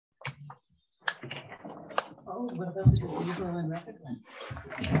Oh, what about the gazebo and Rutherglen?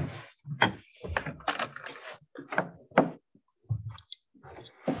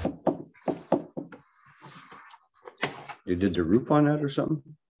 You did the roof on that or something?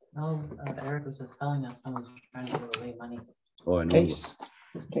 No, Eric was just telling us someone's trying to give away money. Oh, I know.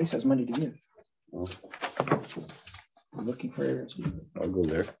 Case has money to give. Oh, I'm looking for areas. I'll go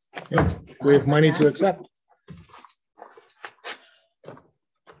there. Yeah, we have money to accept.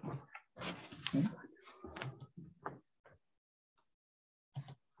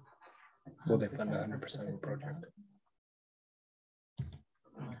 Will they fund 100% of the project?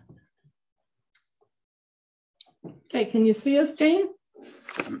 Okay, can you see us, Jane?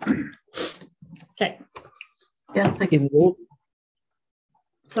 Okay. Yes, I can.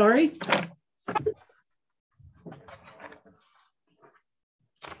 Sorry.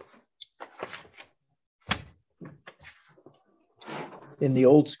 In the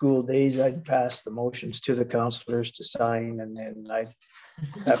old school days, I'd pass the motions to the councillors to sign, and then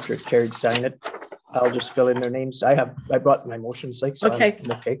after Carried sign it, I'll just fill in their names. I brought my motions, like, so Okay.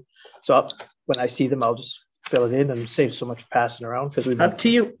 I'm okay. So when I see them, I'll just fill it in and save so much passing around, because we've Up to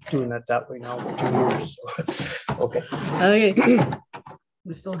you. been doing that way now for 2 years. So, okay. Okay.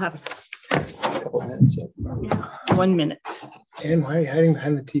 We still have A couple minutes, yeah. 1 minute. Anne, why are you hiding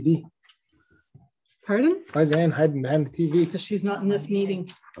behind the TV? Pardon? Why is Anne hiding behind the TV? Because she's not in this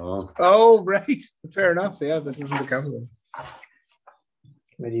meeting. Oh, Oh, right. Fair enough. Yeah, this isn't the council.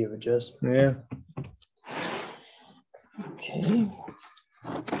 Committee of Adjustment. Yeah. Okay.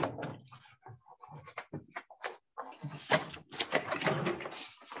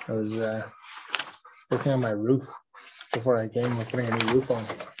 I was working on my roof before I came. We're putting a new roof on.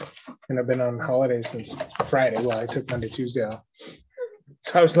 And I've been on holiday since Friday. Well, I took Monday, Tuesday off.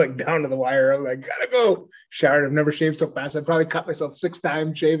 So I was like down to the wire. I was like, gotta go. Showered. I've never shaved so fast. I probably cut myself 6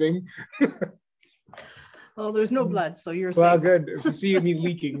 times shaving. Well, there's no blood, so you're Well, safe. good. If you see me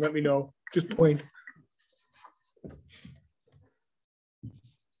leaking, let me know. Just point.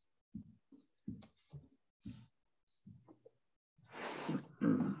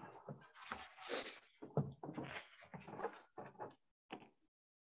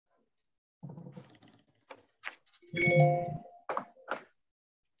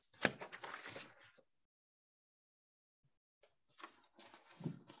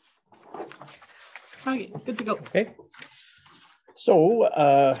 Okay, good to go. Okay. So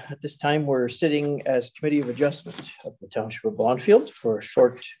at this time, we're sitting as Committee of Adjustment of the Township of Bonfield for a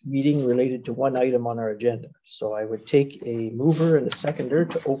short meeting related to one item on our agenda. So I would take a mover and a seconder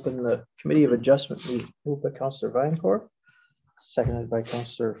to open the Committee of Adjustment meeting. Moved by Councillor Viancourt, seconded by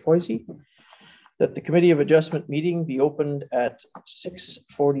Councillor Foisey, that the Committee of Adjustment meeting be opened at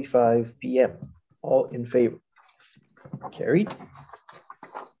 6:45 p.m. All in favor? Carried.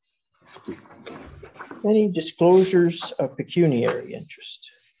 Any disclosures of pecuniary interest?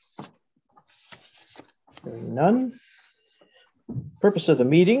 Hearing none. Purpose of the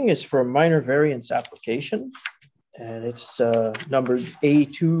meeting is for a minor variance application, and it's numbered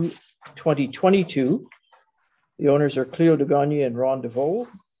A2 2022. The owners are Cleo Degagne and Ron DeVoe,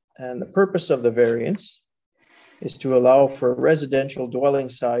 and the purpose of the variance is to allow for a residential dwelling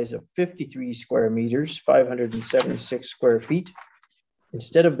size of 53 square meters, 576 square feet,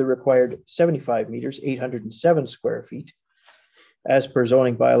 instead of the required 75 meters, 807 square feet, as per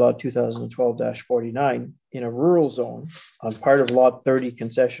zoning bylaw 2012-49, in a rural zone on part of lot 30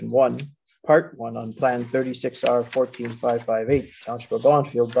 concession 1, part 1 on plan 36R 14558, Township of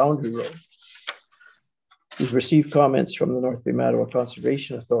Bonfield, Boundary Road. We've received comments from the North Bay Mattawa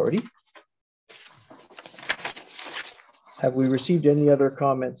Conservation Authority. Have we received any other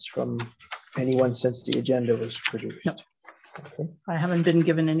comments from anyone since the agenda was produced? No. Okay. I haven't been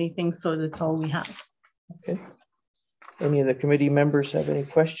given anything, so that's all we have. Okay. Any of the committee members have any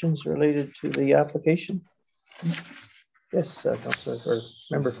questions related to the application? Yes, Councillor, or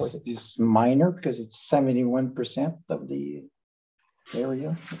Member Foisey. Is minor because it's 71% of the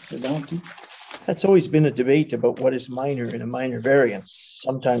area of the bounty. That's always been a debate about what is minor in a minor variance.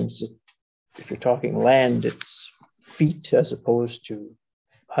 Sometimes if you're talking land, it's feet as opposed to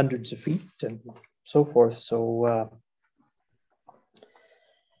hundreds of feet and so forth. So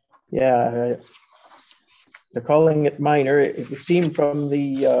yeah, they're calling it minor. It would seem from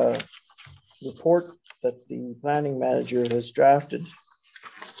the report that the planning manager has drafted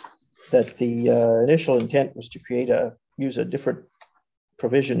that the initial intent was to use a different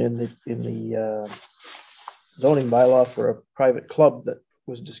provision in the zoning bylaw for a private club that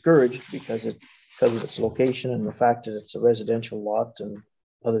was discouraged because of its location and the fact that it's a residential lot and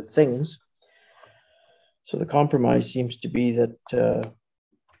other things. So the compromise seems to be that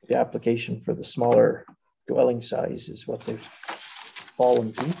the application for the smaller dwelling size is what they've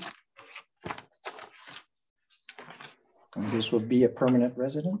fallen to. And this would be a permanent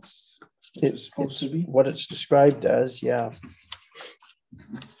residence? It's supposed to be? What it's described as, yeah.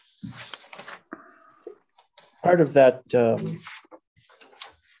 Part of that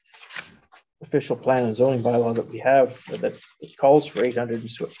official plan and zoning bylaw that we have that it calls for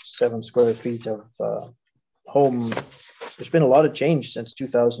 807 square feet of home. There's been a lot of change since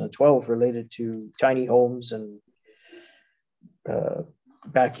 2012 related to tiny homes and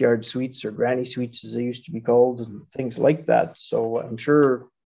backyard suites or granny suites as they used to be called and things like that. So I'm sure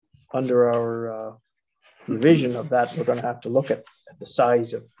under our revision of that, we're going to have to look at the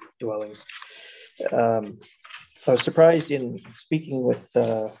size of dwellings. I was surprised in speaking with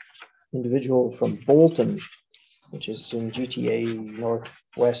individual from Bolton, which is in GTA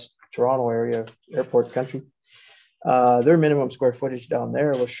Northwest Toronto area, airport country. Their minimum square footage down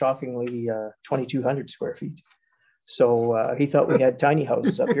there was shockingly 2,200 square feet. So he thought we had tiny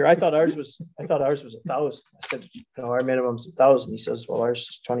houses up here. I thought ours was 1,000. I said, no, our minimum's 1,000. He says, well, ours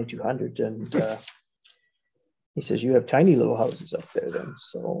is 2,200. And he says, you have tiny little houses up there then.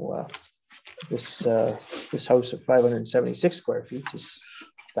 So this house of 576 square feet is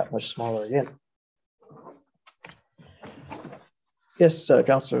that much smaller again. Yes,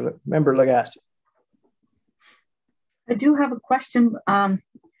 Councillor Member Lagasse. I do have a question. I'd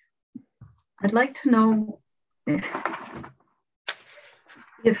like to know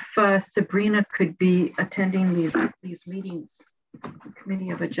if Sabrina could be attending these meetings, Committee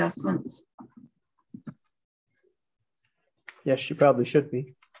of Adjustments. Yes, she probably should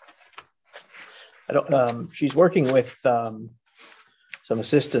be. I don't. She's working with some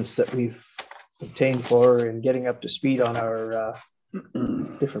assistance that we've obtained for her in getting up to speed on our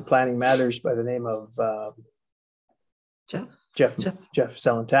different planning matters by the name of Jeff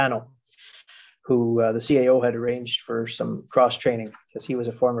Celentano, who the CAO had arranged for some cross training because he was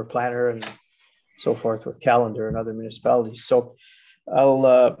a former planner and so forth with Callender and other municipalities. So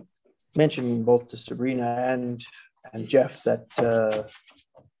I'll mention both to Sabrina and Jeff that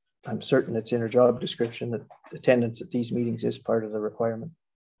I'm certain it's in her job description that attendance at these meetings is part of the requirement.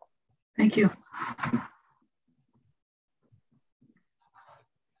 Thank you.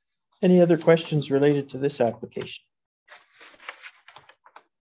 Any other questions related to this application?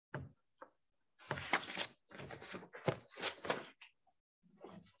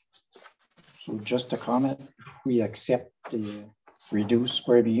 So just a comment, if we accept the reduced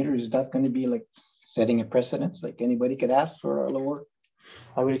square meter, is that going to be like setting a precedence? Like anybody could ask for a lower?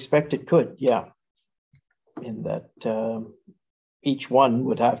 I would expect it could, yeah. In that each one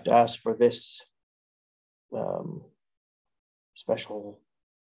would have to ask for this special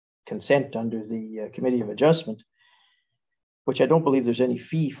consent under the Committee of Adjustment, which I don't believe there's any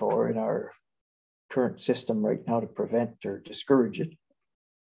fee for in our current system right now to prevent or discourage it.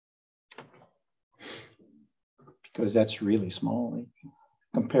 Because that's really small. Like,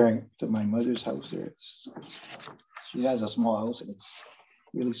 comparing to my mother's house there, she has a small house and it's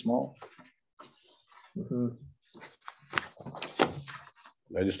really small. Mm-hmm.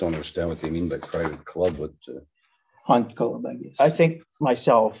 I just don't understand what they mean by private club. What Hunt club, I guess. I think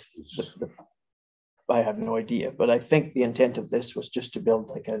myself, I have no idea, but I think the intent of this was just to build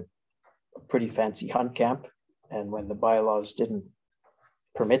like a pretty fancy hunt camp. And when the bylaws didn't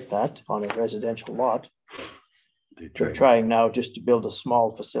permit that on a residential lot, they're trying now just to build a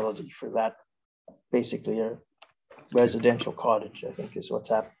small facility for that. Basically a residential cottage, I think is what's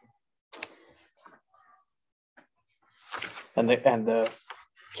happening. And the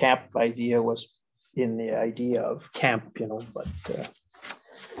camp idea was in the idea of camp, you know, but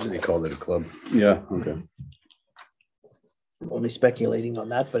they call it a club. Yeah, okay. Only speculating on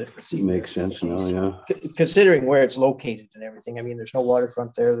that, but it Makes sense now, yeah. Considering where it's located and everything. I mean, there's no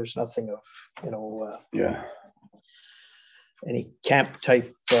waterfront there. There's nothing of, you know, Yeah. any camp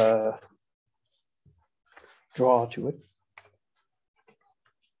type draw to it.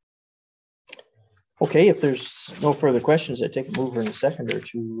 Okay, if there's no further questions, I take a mover and a seconder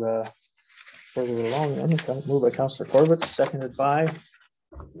to further along. Moved by Councillor Corbett, seconded by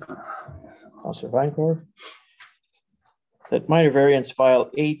Councillor Vinecourt. That minor variance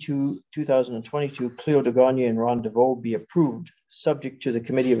file A2 2022 Cleo Degagne and Ron DeVoe be approved, subject to the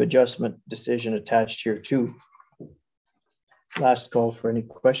Committee of Adjustment decision attached here too. Last call for any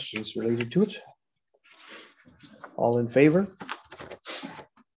questions related to it. All in favor?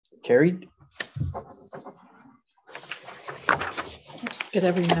 Carried. Just get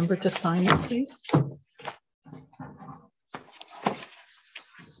every member to sign it, please.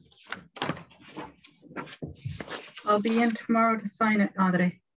 I'll be in tomorrow to sign it,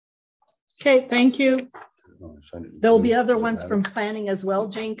 Audrey. Okay, thank you. There'll be other ones from planning as well,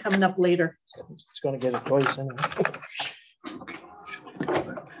 Jane, coming up later. It's gonna get it twice anyway.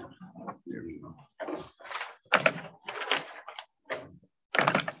 There we go.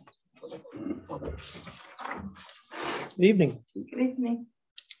 Good evening. Good evening.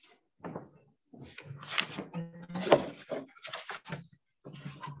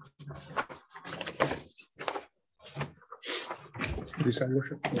 You said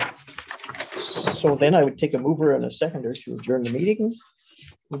worship. Yeah. So then I would take a mover and a seconder to adjourn the meeting.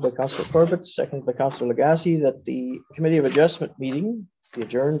 Moved by Councilor Corbett, seconded by Councilor Legacy, that the Committee of Adjustment meeting be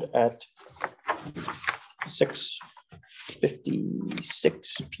adjourned at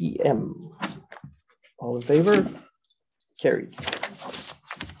 6:56 p.m. All in favor? Carried.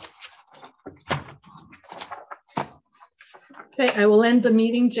 Okay, I will end the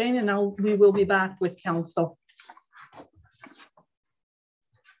meeting, Jane, and we will be back with council.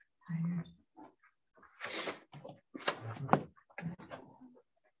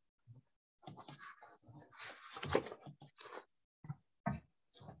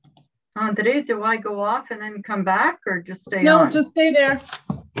 Andre, do I go off and then come back or just stay No, on? just stay there.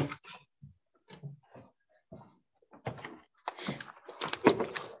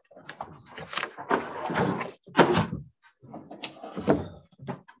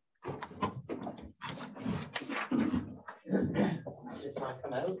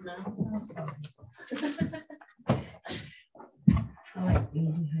 Come out now. I like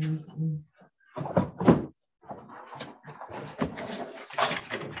being behind the scenes.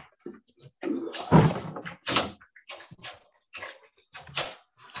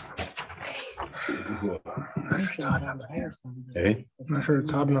 Hey, I'm not sure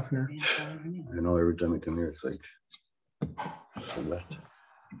it's hot enough here. I know every time I come here, it's like. so wet.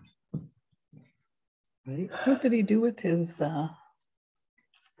 What did he do with his the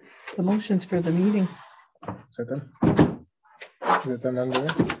motions for the meeting? Is that them? Is it them under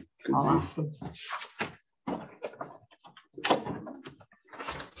there? Could I'll be. ask him.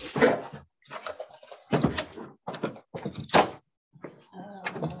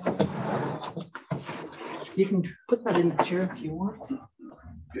 You can put that in the chair if you want.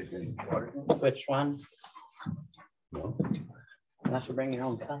 Which one? No? Unless you bring your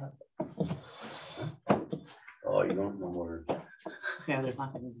own cup. Oh, you don't know more. Yeah, there's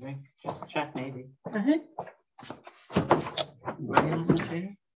nothing to drink. Just check maybe. Uh-huh. Bring it on the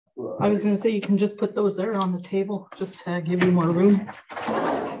chair. I was gonna say you can just put those there on the table, just to give you more room.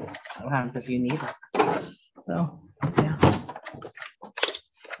 What happens if you need it? So,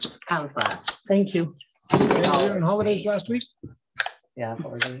 How's that? thank you. You were on holidays last week? Yeah,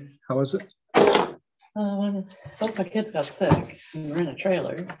 4 days. How was it? Both my kids got sick. We were in a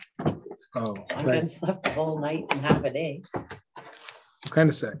trailer. Oh, My right. kids slept the whole night and half a day. What kind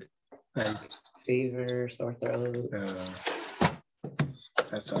of sick? Like, Fever, sore throat.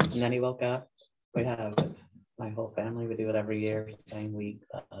 that sounds. And then he woke up. We have it's my whole family. We do it every year, same week.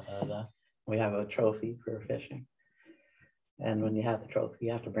 We have a trophy for fishing. And when you have the trophy,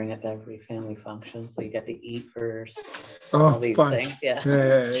 you have to bring it to every family function. So you get to eat first. All Oh, these fun. things. Yeah.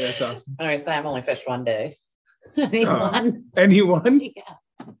 Yeah, that's awesome. All right, Sam only fished 1 day. He won. And he won? Yeah.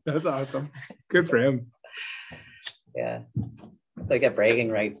 That's awesome. Good for him. Yeah. So you get bragging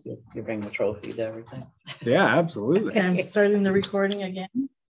rights. You bring the trophy to everything. Yeah, absolutely. Okay, I'm starting the recording again.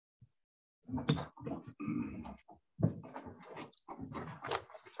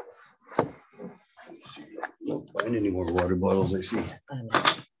 Don't find any more water bottles, I see. I know.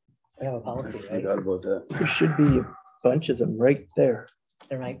 We have a I policy, right? forgot about that. There should be a bunch of them right there.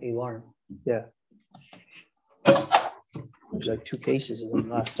 There might be warm. Yeah. There's like 2 cases of them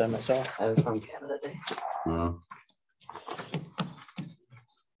last time I saw. I was from Canada Day.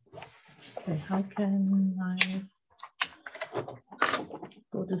 Okay, how can I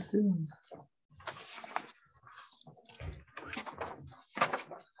go to Zoom?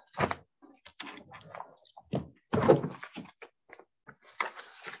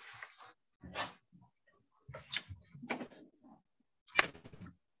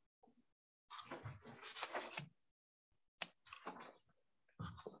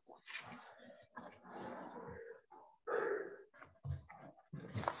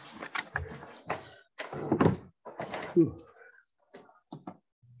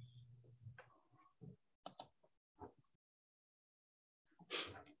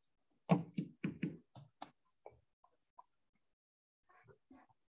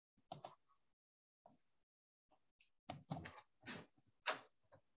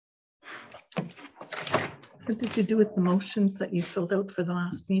 What did you do with the motions that you filled out for the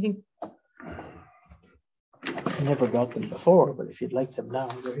last meeting? I never got them before, but if you'd like them now,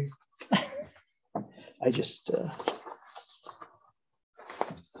 they're here. I just,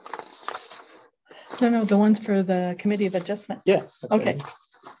 No, the ones for the committee of adjustment. yeah. that's Okay. right.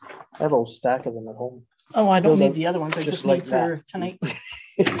 I have a whole stack of them at home. Oh, I don't Filled need out the other ones. I just just like need for tonight.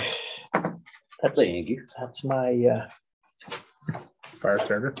 Thank you. That's my, Fire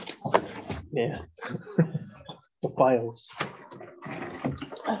starter. yeah. The files.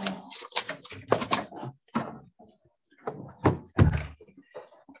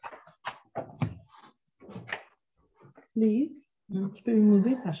 Please.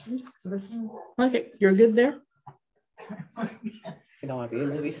 Okay, you're good there? You don't want to be a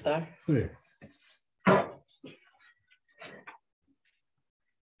movie star?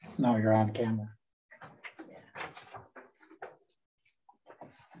 No, you're on camera.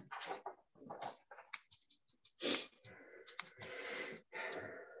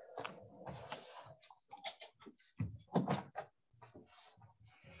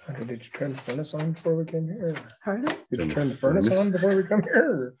 Did you turn the furnace on before we came here? Pardon? Did you turn the furnace on before we come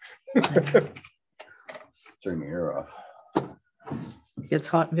here? Turn the air off. It gets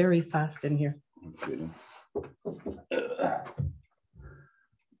hot very fast in here. I'm kidding.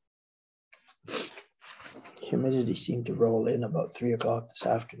 Humidity seemed to roll in about 3 o'clock this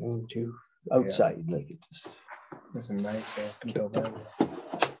afternoon too, outside, like it just. It was nice until then.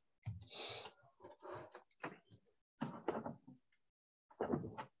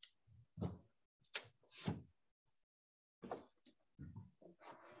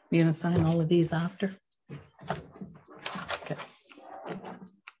 You gonna sign all of these after?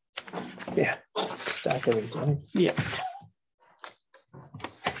 Yeah, stack everything. Yeah.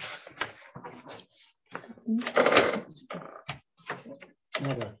 I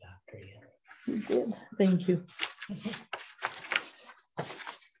looked after you. Good. Thank you.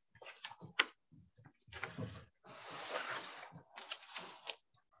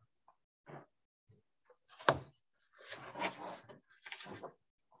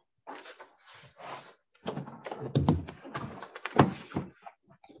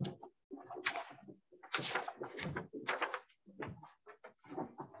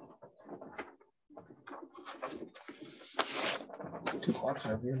 Two clocks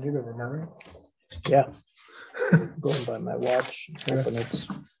over here, neither of them are right. Yeah. Going by my watch, hoping it's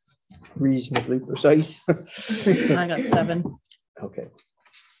reasonably precise. I got 7. Okay.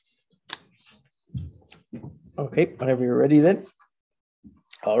 Okay, whenever you're ready then.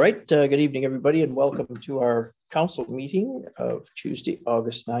 All right, good evening, everybody, and welcome to our council meeting of Tuesday,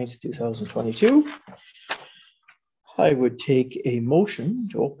 August 9th, 2022. I would take a motion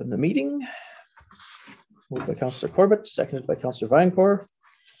to open the meeting. Moved by Councillor Corbett, seconded by Councillor Vinecore.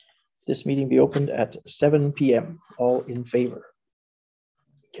 This meeting be opened at 7 p.m. All in favor?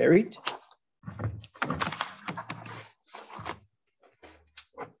 Carried.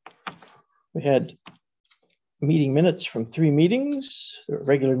 We had meeting minutes from 3 meetings, the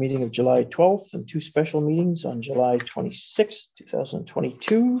regular meeting of July 12th and 2 special meetings on July 26th,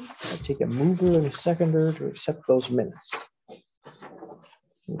 2022. I take a mover and a seconder to accept those minutes.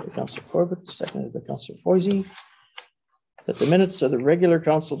 Moved by Councillor Corbett, seconded by Councillor Foisey. That the minutes of the regular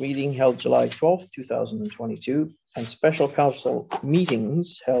council meeting held July 12th, 2022, and special council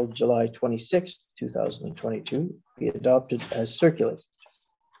meetings held July 26th, 2022, be adopted as circulated.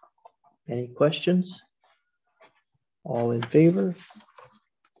 Any questions? All in favor?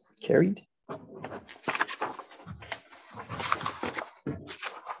 Carried.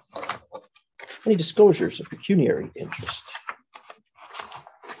 Any disclosures of pecuniary interest?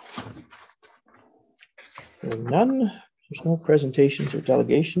 Hearing none, there's no presentations or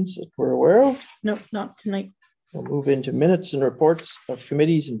delegations that we're aware of. No, not tonight. We'll move into minutes and reports of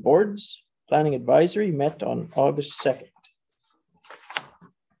committees and boards. Planning Advisory met on August 2nd.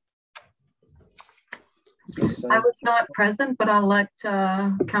 I was not present, but I'll let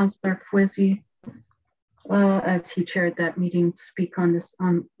Councillor Foisey, as he chaired that meeting, speak on this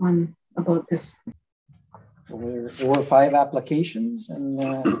about this. There were 5 applications,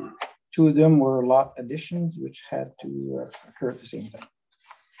 and 2 of them were lot additions, which had to occur at the same time.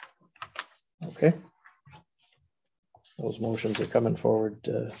 Okay. Those motions are coming forward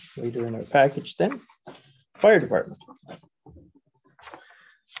later in our package then. Fire Department.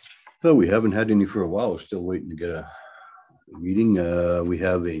 So we haven't had any for a while. We're still waiting to get a meeting. We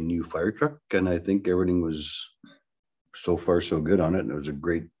have a new fire truck, and I think everything was so far so good on it. And it was a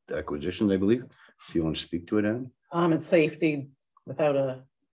great acquisition, I believe. If you want to speak to it, Anne. It's safety without a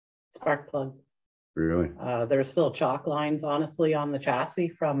spark plug. Really? There's still chalk lines, honestly, on the chassis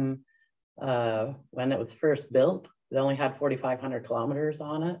from when it was first built. It only had 4,500 kilometers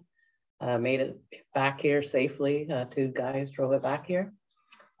on it. Made it back here safely. 2 guys drove it back here.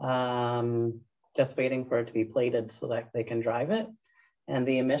 just waiting for it to be plated so that they can drive it. And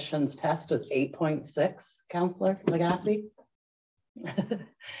the emissions test is 8.6, Councillor Lagasse.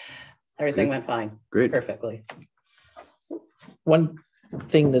 Everything went fine. Great. Perfectly. One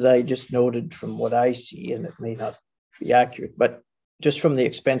thing that I just noted from what I see, and it may not be accurate, but just from the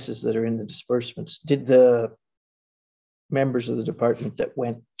expenses that are in the disbursements, did the members of the department that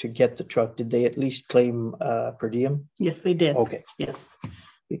went to get the truck, did they at least claim per diem? Yes, they did. Okay, Yes,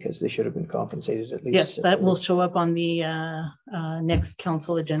 because they should have been compensated at least. yes, that will show up on the next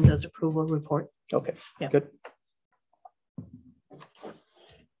council agenda's approval report. Okay, Yeah. good.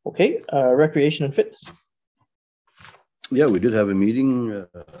 Okay, recreation and fitness. Yeah, we did have a meeting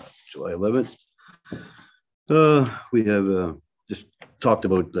July 11th. We have just talked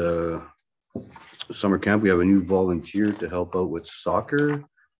about the summer camp. We have a new volunteer to help out with soccer.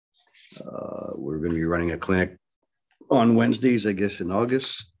 We're going to be running a clinic on Wednesdays, I guess, in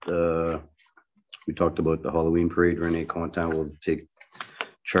August. We talked about the Halloween parade. Renee Contant will take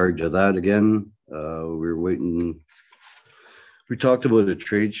charge of that again. We're waiting. We talked about a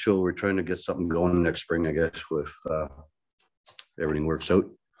trade show. We're trying to get something going next spring, I guess, with everything works out.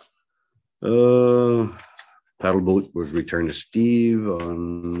 Paddle boat was returned to Steve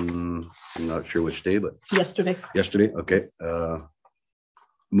on, I'm not sure which day, but Yesterday. yesterday. Okay.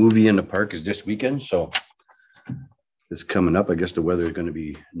 Movie in the park is this weekend, so it's coming up. I guess the weather is going to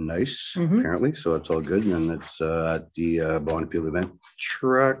be nice, apparently, so it's all good. And it's at the Bonnfield Event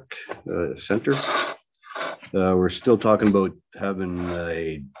Track Center. We're still talking about having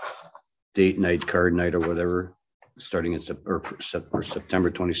a date night, card night, or whatever, starting in September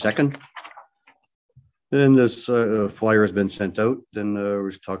 22nd. And this flyer has been sent out. Then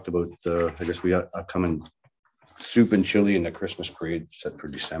we talked about, I guess we got upcoming soup and chili and the Christmas parade set for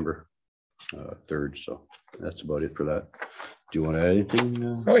December 3rd. So that's about it for that. Do you want to add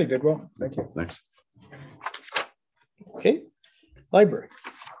anything? Oh, you did well. Thank you. Thanks. Okay, library.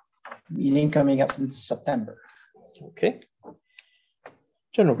 Meeting coming up in September. Okay.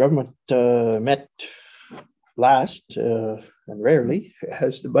 General government met last and rarely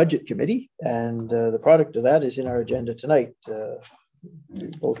as the budget committee, and the product of that is in our agenda tonight.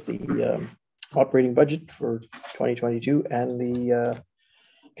 Both the operating budget for 2022 and the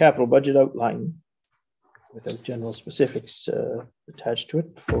capital budget outline without general specifics attached to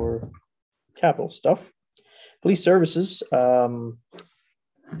it for capital stuff. Police services,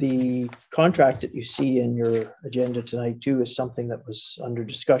 the contract that you see in your agenda tonight too is something that was under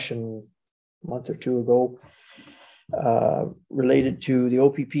discussion a month or two ago, related to the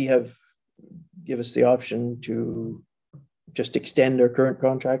OPP have give us the option to just extend our current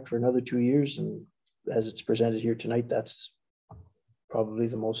contract for another 2 years. And as it's presented here tonight, that's probably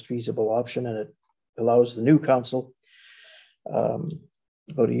the most feasible option. And it allows the new council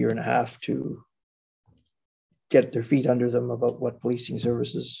about a year and a half to get their feet under them about what policing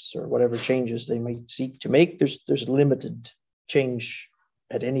services or whatever changes they might seek to make. There's limited change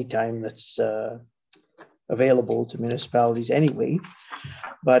at any time that's available to municipalities anyway.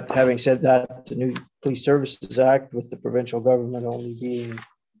 But having said that, the new Police Services Act, with the provincial government only being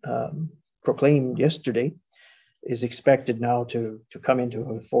proclaimed yesterday, is expected now to come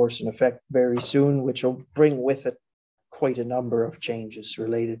into force and effect very soon, which will bring with it quite a number of changes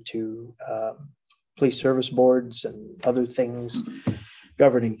related to police service boards and other things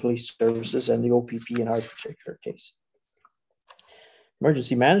governing police services and the OPP in our particular case.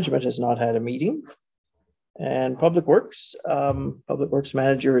 Emergency management has not had a meeting. And Public Works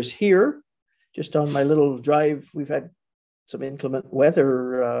manager is here. Just on my little drive, we've had some inclement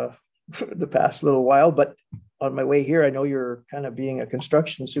weather the past little while, but on my way here, I know you're kind of being a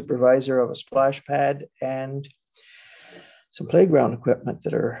construction supervisor of a splash pad and some playground equipment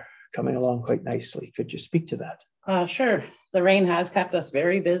that are coming along quite nicely. Could you speak to that? Sure. The rain has kept us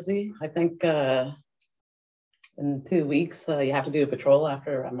very busy. I think in 2 weeks, you have to do a patrol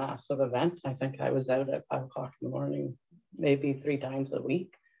after a massive event. I think I was out at 5 o'clock in the morning, maybe 3 times a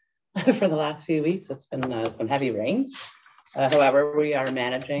week for the last few weeks. It's been some heavy rains. However, we are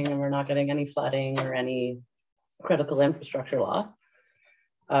managing and we're not getting any flooding or any critical infrastructure loss.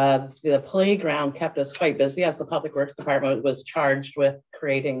 The playground kept us quite busy as the Public Works Department was charged with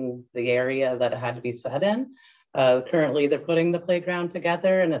creating the area that it had to be set in. Currently, they're putting the playground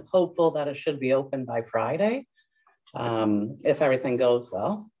together and it's hopeful that it should be open by Friday, if everything goes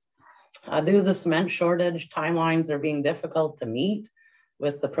well. Due to the cement shortage, timelines are being difficult to meet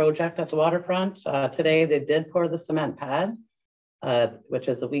with the project at the waterfront. Today, they did pour the cement pad, which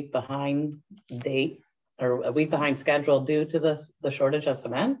is a week behind date, or a week behind schedule due to the shortage of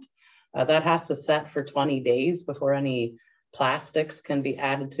cement. That has to set for 20 days before any plastics can be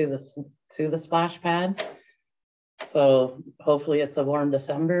added to the splash pad. So hopefully it's a warm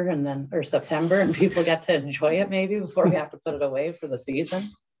December or September, and people get to enjoy it maybe before we have to put it away for the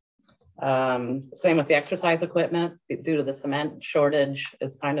season. Same with the exercise equipment. Due to the cement shortage,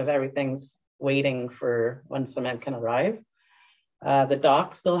 it's kind of everything's waiting for when cement can arrive. The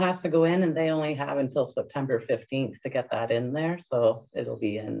dock still has to go in, and they only have until September 15th to get that in there. So it'll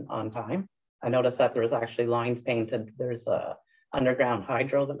be in on time. I noticed that there was actually lines painted. There's a underground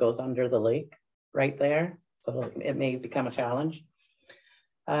hydro that goes under the lake right there. So it may become a challenge.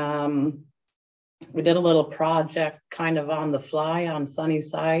 We did a little project kind of on the fly on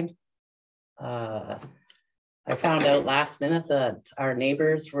Sunnyside. I found out last minute that our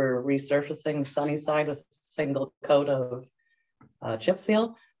neighbors were resurfacing Sunnyside with a single coat of chip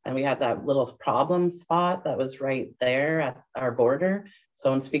seal. And we had that little problem spot that was right there at our border.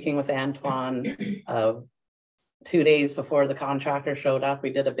 So in speaking with Antoine, 2 days before the contractor showed up,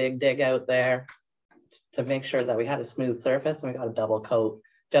 we did a big dig out there to make sure that we had a smooth surface, and we got a double coat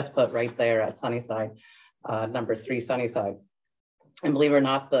just put right there at Sunnyside, number 3 Sunnyside. And believe it or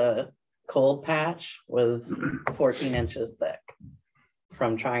not, the cold patch was 14 inches thick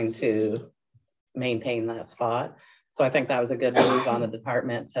from trying to maintain that spot. So I think that was a good move on the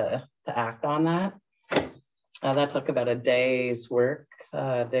department to act on that. That took about a day's work,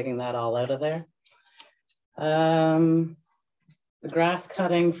 digging that all out of there. The grass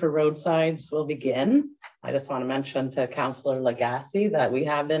cutting for roadsides will begin. I just want to mention to Councillor Lagasse that we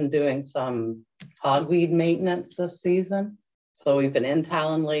have been doing some hogweed maintenance this season. So we've been in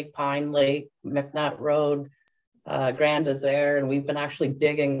Talon Lake, Pine Lake, McNutt Road, Grand Desert, and we've been actually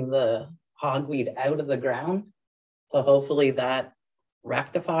digging the hogweed out of the ground. So hopefully that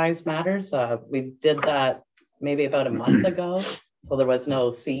rectifies matters. We did that maybe about a month ago. So there was no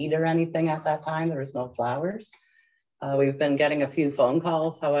seed or anything at that time. There was no flowers. We've been getting a few phone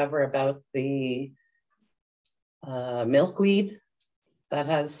calls, however, about the milkweed that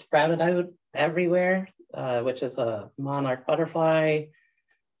has sprouted out everywhere, which is a monarch butterfly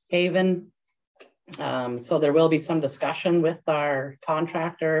haven. So there will be some discussion with our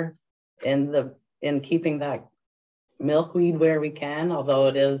contractor in keeping that milkweed where we can, although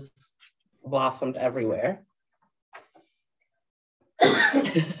it is blossomed everywhere.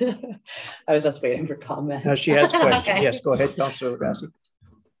 I was just waiting for comment. Now she has a question. Yes, go ahead, Councillor Lagasse.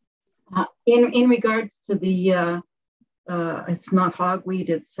 In regards to the, it's not hogweed,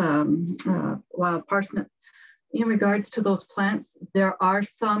 it's wild parsnip. In regards to those plants, there are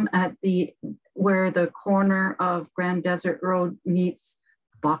some at where the corner of Grand Desert Road meets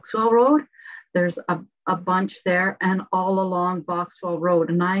Boxwell Road. There's a bunch there and all along Boxwell Road.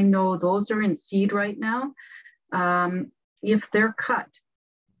 And I know those are in seed right now. If they're cut,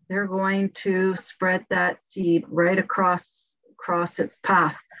 they're going to spread that seed right across its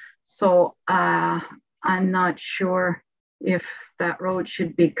path. So I'm not sure if that road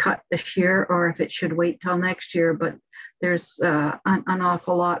should be cut this year or if it should wait till next year, but there's an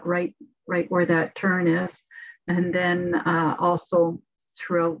awful lot right where that turn is. And then also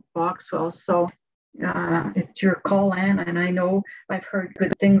throughout Boxwell. So it's your call, Ann, and I know I've heard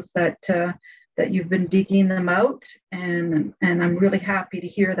good things that you've been digging them out, and I'm really happy to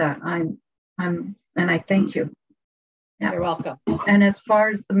hear that. And I thank you. Yeah. You're welcome. And as far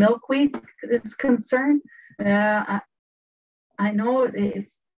as the milkweed is concerned, I know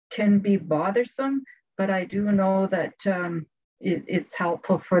it can be bothersome, but I do know that it's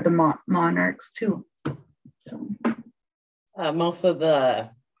helpful for the monarchs too. So most of the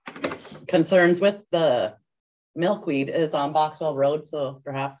concerns with the milkweed is on Boxwell Road, so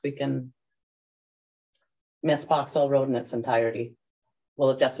perhaps we can miss Boxwell Road in its entirety.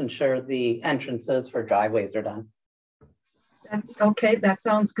 We'll just ensure the entrances for driveways are done. That's okay. That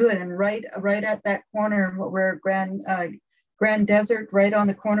sounds good. And right at that corner where Grand Desert, right on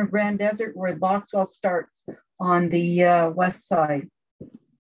the corner of Grand Desert, where Boxwell starts on the west side.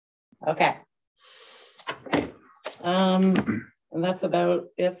 Okay. And that's about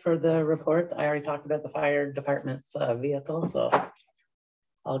it for the report. I already talked about the fire department's vehicle, so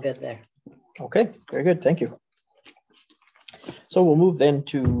all good there. Okay, very good. Thank you. So we'll move then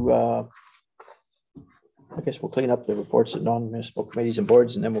to, I guess we'll clean up the reports of non-municipal committees and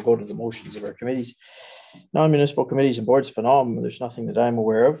boards, and then we'll go to the motions of our committees. Non-municipal committees and boards, phenomenal. There's nothing that I'm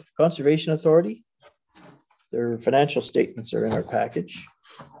aware of. Conservation Authority, their financial statements are in our package.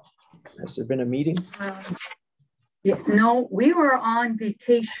 Has there been a meeting? Yeah, no, we were on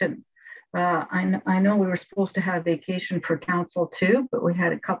vacation. I know we were supposed to have vacation for council too, but we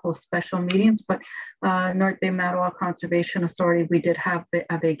had a couple of special meetings. But North Bay Mattawa Conservation Authority, we did have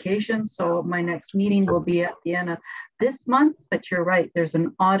a vacation. So my next meeting will be at the end of this month. But you're right, there's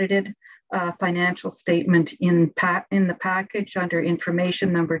an audited financial statement in the package under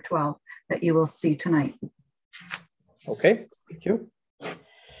information number 12 that you will see tonight. Okay, thank you.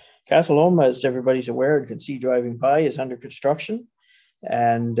 Castle Home, as everybody's aware and can see driving by, is under construction.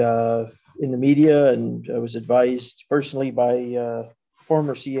 And in the media, and I was advised personally by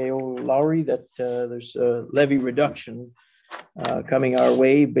former CAO Lowry that there's a levy reduction coming our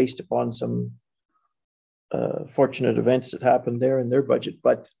way based upon some fortunate events that happened there in their budget.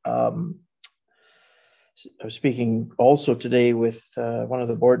 But I was speaking also today with one of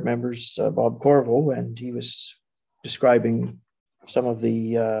the board members, Bob Corvo, and he was describing some of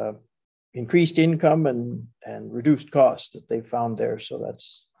the increased income and reduced costs that they found there. So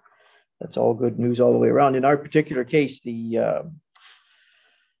that's all good news all the way around. In our particular case, the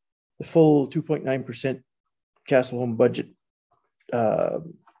full 2.9% Castle Home budget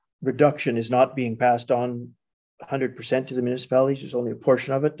reduction is not being passed on 100% to the municipalities. There's only a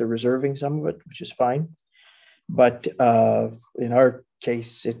portion of it. They're reserving some of it, which is fine. But in our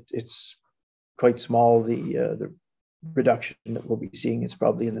case, it's quite small. The reduction that we'll be seeing is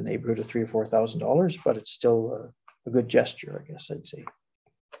probably in the neighborhood of $3,000 or $4,000, but it's still a good gesture, I guess I'd say.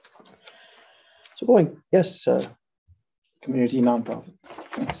 So going, yes. Community nonprofit.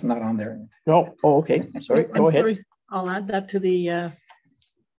 It's not on there. No, oh, okay. Sorry, go ahead. Sorry. I'll add that to the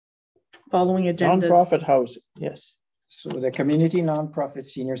following agenda. Nonprofit housing, yes. So the community nonprofit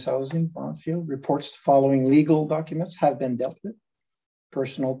seniors housing, Bonfield, reports the following legal documents have been dealt with: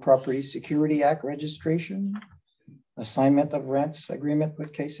 Personal Property Security Act registration, assignment of rents agreement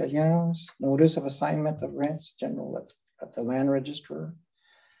with Case Alliance, notice of assignment of rents general at the land registrar,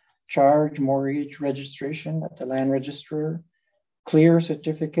 charge mortgage registration at the land registrar, clear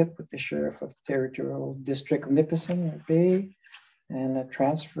certificate with the sheriff of territorial district of Nipissing Bay, and a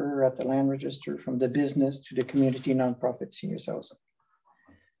transfer at the land register from the business to the community nonprofit seniors housing.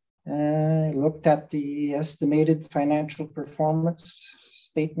 Looked at the estimated financial performance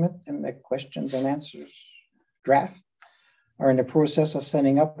statement and the questions and answers draft. Are in the process of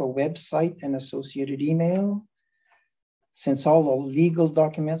setting up a website and associated email. Since all the legal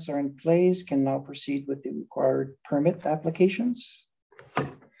documents are in place, can now proceed with the required permit applications.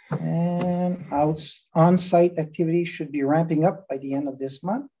 And on-site activities should be ramping up by the end of this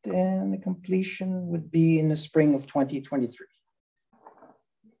month, and the completion would be in the spring of 2023.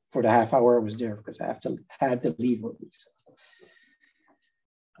 For the half hour I was there, because I had to leave early.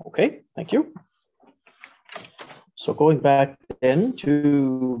 Okay, thank you. So going back then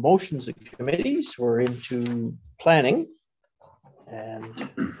to motions and committees, we're into planning. And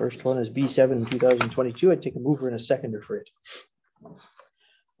the first one is B7 2022. I'd take a mover and a seconder for it.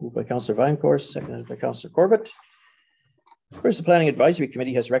 Moved by Councillor Vinecourse, seconded by Councillor Corbett. First, the Planning Advisory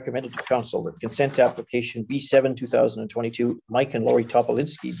Committee has recommended to Council that consent application B7 2022 Mike and Lori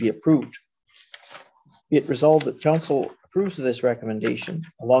Topolinski be approved. Be it resolved that Council approves of this recommendation,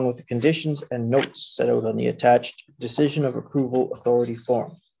 along with the conditions and notes set out on the attached Decision of Approval Authority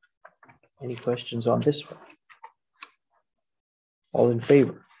form. Any questions on this one? All in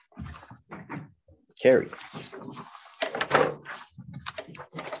favor? Carried.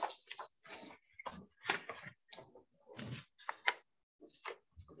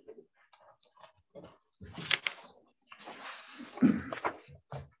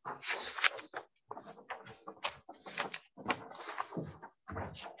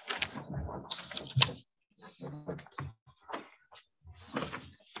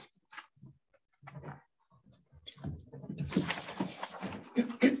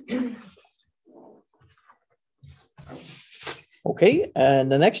 Okay,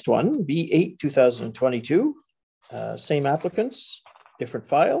 and the next one, B8 2022, same applicants, different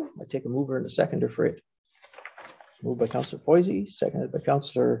file. I take a mover and a seconder for it. Moved by Councillor Foisey, seconded by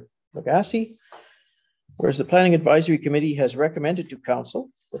Councillor Lagasse. Whereas the Planning Advisory Committee has recommended to Council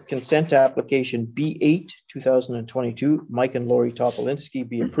that consent application B8 2022 Mike and Lori Topolinski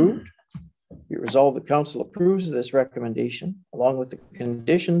be approved. Be it resolved that Council approves of this recommendation, along with the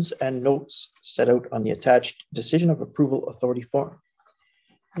conditions and notes set out on the attached Decision of Approval Authority form.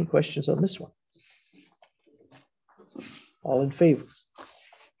 Any questions on this one? All in favor?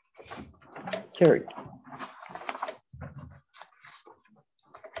 Carried.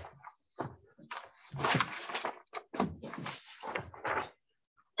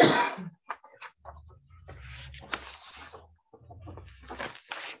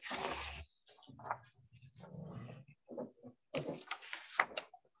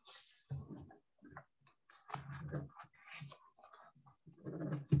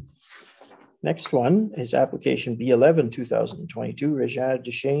 Next one is application B11, 2022, Rajah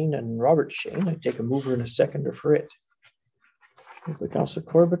Duchesne and Robert Duchesne. I take a mover and a seconder for it. Moved by Councillor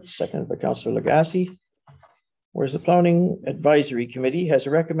Corbett, seconded by Councillor Lagasse. Whereas the Planning Advisory Committee has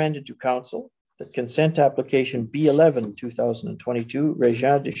recommended to Council that consent application B11, 2022,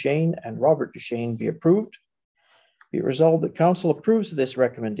 Rajah Duchesne and Robert Duchesne be approved. Be it resolved that Council approves of this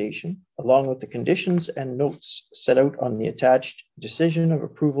recommendation, along with the conditions and notes set out on the attached Decision of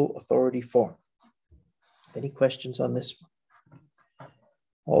Approval Authority form. Any questions on this one?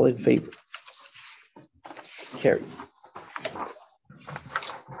 All in favor? Carried.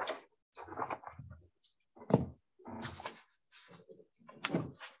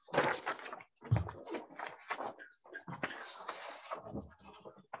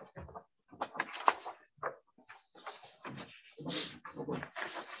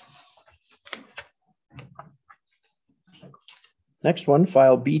 Next one,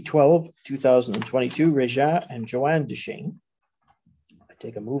 file B12, 2022, Rajah and Joanne Duchesne. I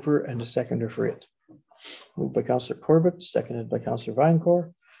take a mover and a seconder for it. Moved by Councillor Corbett, seconded by Councillor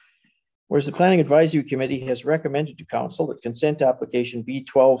Vinecore. Whereas the Planning Advisory Committee has recommended to Council that consent application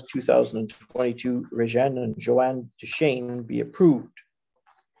B12, 2022, Rajah and Joanne Duchesne be approved.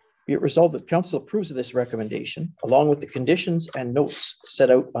 Be it resolved that Council approves of this recommendation, along with the conditions and notes set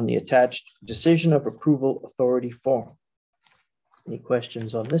out on the attached Decision of Approval Authority form. Any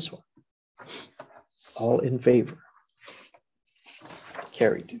questions on this one? All in favor?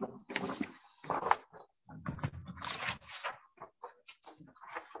 Carried.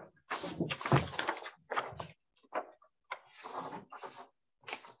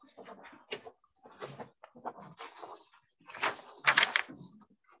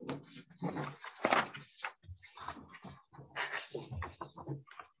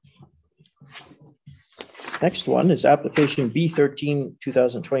 Next one is application B13,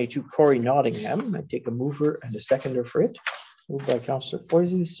 2022, Corey Nottingham. I take a mover and a seconder for it. Moved by Councillor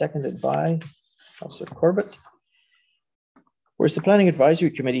Foisey, seconded by Councillor Corbett. Whereas the Planning Advisory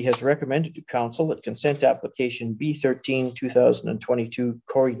Committee has recommended to Council that consent application B13, 2022,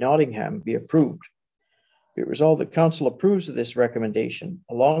 Corey Nottingham be approved. Be it resolved that Council approves of this recommendation,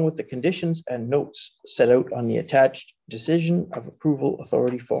 along with the conditions and notes set out on the attached Decision of Approval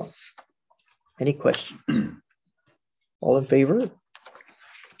Authority form. Any question? All in favor?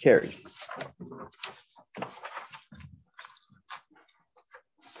 Carried.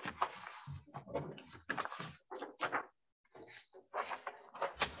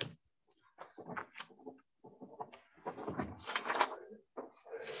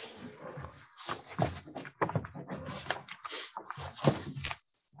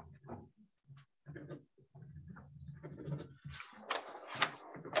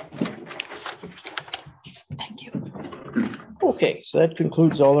 Okay, so that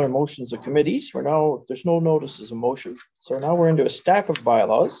concludes all our motions of committees. There's no notices of motion. So now we're into a stack of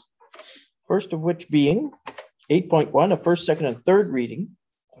bylaws. First of which being 8.1, a first, second, and third reading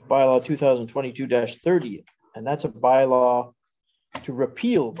of bylaw 2022-30. And that's a bylaw to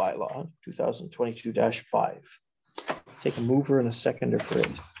repeal bylaw 2022-5. Take a mover and a seconder for it.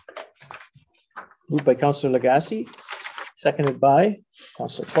 Moved by Councillor Lagasse, seconded by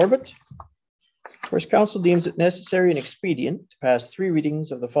Councillor Corbett. Whereas Council deems it necessary and expedient to pass 3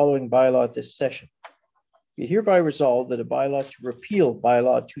 readings of the following bylaw at this session. Be hereby resolved that a bylaw to repeal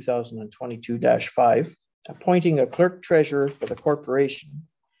bylaw 2022-5, appointing a clerk treasurer for the corporation,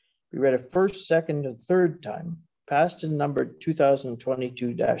 be read a first, second, and third time, passed and numbered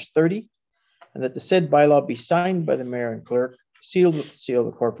 2022-30, and that the said bylaw be signed by the mayor and clerk, sealed with the seal of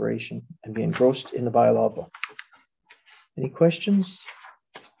the corporation, and be engrossed in the bylaw book. Any questions?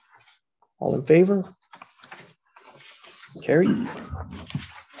 All in favor? Carried.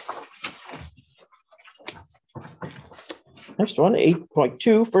 Next one,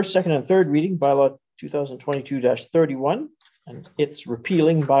 8.2, first, second, and third reading, bylaw 2022-31, and it's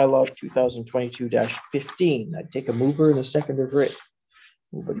repealing bylaw 2022-15. I'd take a mover and a seconder for it.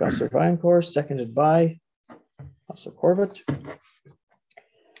 Moved by Councillor Vinecore, seconded by Councillor Corbett.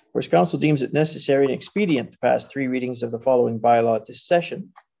 Whereas Council deems it necessary and expedient to pass 3 readings of the following bylaw at this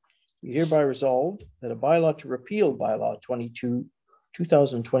session, we hereby resolved that a bylaw to repeal bylaw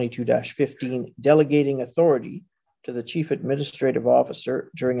 2022-15, delegating authority to the Chief Administrative Officer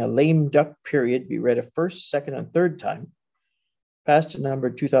during a lame duck period, be read a first, second, and third time, passed and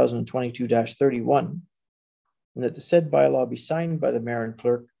numbered 2022-31, and that the said bylaw be signed by the mayor and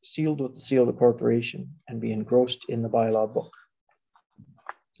clerk, sealed with the seal of the corporation, and be engrossed in the bylaw book.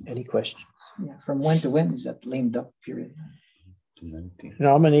 Any questions? Yeah, from when to when is that lame duck period? 19th.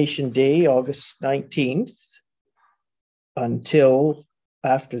 Nomination day, August 19th, until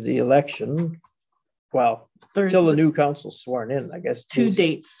after the election, well, until the new council's sworn in, I guess. Two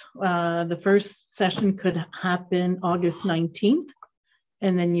dates. The first session could happen August 19th.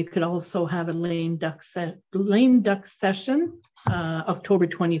 And then you could also have a lame duck session, October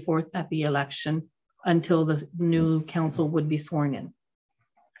 24th at the election until the new council would be sworn in.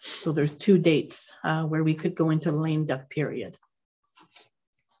 So there's two dates where we could go into the lame duck period.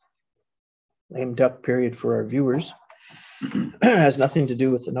 Lame duck period for our viewers has nothing to do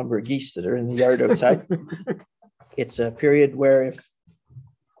with the number of geese that are in the yard outside. It's a period where if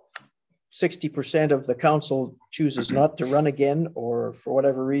 60% of the council chooses not to run again, or for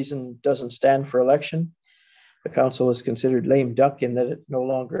whatever reason doesn't stand for election, the council is considered lame duck in that it no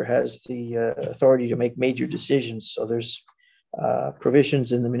longer has the authority to make major decisions. So there's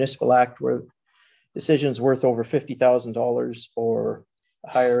provisions in the Municipal Act where decisions worth over $50,000 or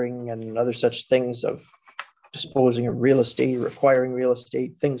hiring and other such things of disposing of real estate, requiring real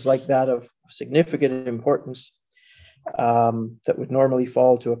estate, things like that of significant importance that would normally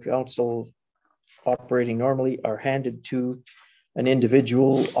fall to a council operating normally are handed to an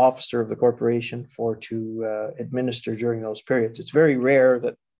individual officer of the corporation to administer during those periods. It's very rare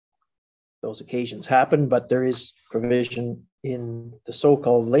that those occasions happen, but there is provision in the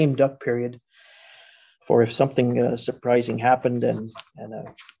so-called lame duck period for if something surprising happened and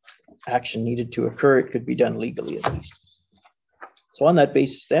action needed to occur, it could be done legally at least. So on that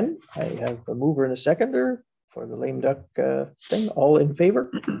basis then, I have a mover and a seconder for the lame duck thing. All in favor?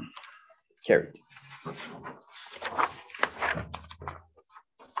 Carried.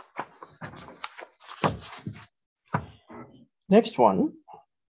 Next one,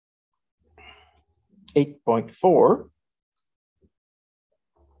 8.4.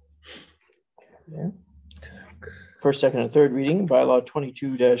 Yeah. First, second, and third reading, bylaw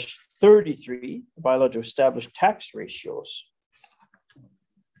 22-33, bylaw to establish tax ratios.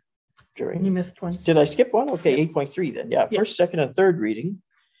 You missed one. Did I skip one? Okay, 8.3 then. Yeah, first, second, and third reading,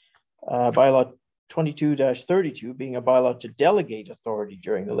 bylaw 22-32 being a bylaw to delegate authority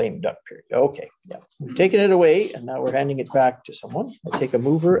during the lame duck period. Okay, yeah, we've taken it away and now we're handing it back to someone. I'll take a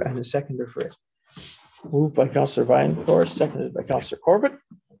mover and a seconder for it. Moved by Councillor Vinecourt, seconded by Councillor Corbett.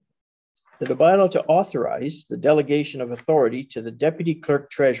 That a bylaw to authorize the delegation of authority to the Deputy Clerk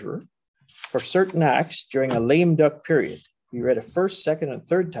Treasurer for certain acts during a lame duck period be read a first, second, and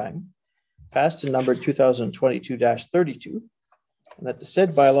third time, passed and numbered 2022-32, and that the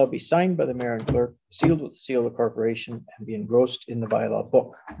said bylaw be signed by the Mayor and Clerk, sealed with the seal of the corporation, and be engrossed in the bylaw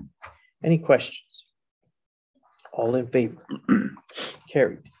book. Any questions? All in favor?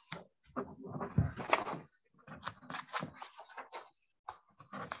 Carried.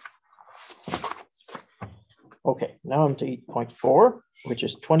 Okay, now I'm to 8.4, which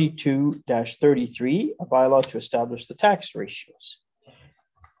is 22-33, a bylaw to establish the tax ratios.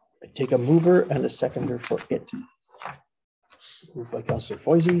 I take a mover and a seconder for it. Moved by Councillor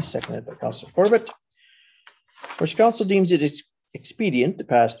Foisey, seconded by Councillor Corbett. Which council deems it is expedient to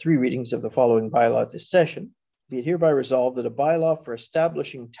pass three readings of the following bylaw at this session, be it hereby resolved that a bylaw for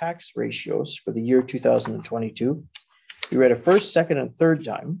establishing tax ratios for the year 2022 be read a first, second, and third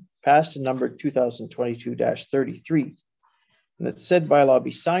time, passed and numbered 2022-33, and that said bylaw be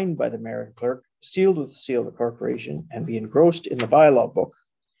signed by the Mayor and Clerk, sealed with the seal of the corporation, and be engrossed in the bylaw book,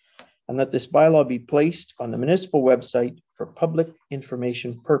 and that this bylaw be placed on the municipal website for public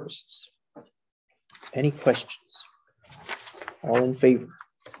information purposes. Any questions? All in favor?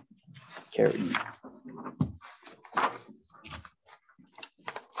 Carried.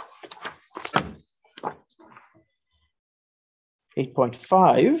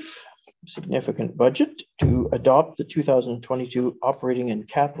 $8.5, significant budget to adopt the 2022 operating and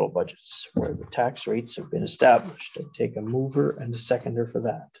capital budgets where the tax rates have been established. I take a mover and a seconder for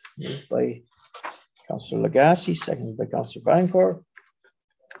that. Moved by Councillor Lagasse, seconded by Councillor Vinecourt.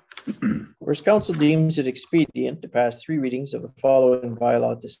 First, council deems it expedient to pass three readings of the following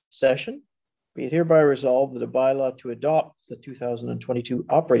bylaw at this session. Be it hereby resolved that a bylaw to adopt the 2022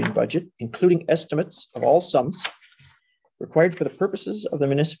 operating budget, including estimates of all sums required for the purposes of the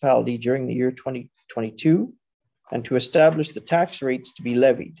municipality during the year 2022, and to establish the tax rates to be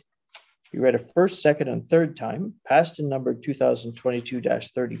levied, be read a first, second, and third time, passed and numbered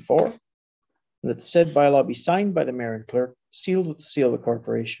 2022-34, and that the said bylaw be signed by the Mayor and Clerk, sealed with the seal of the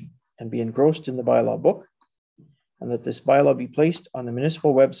corporation, and be engrossed in the bylaw book, and that this bylaw be placed on the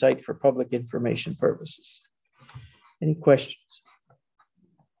municipal website for public information purposes. Any questions?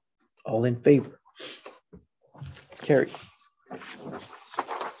 All in favor? Carried.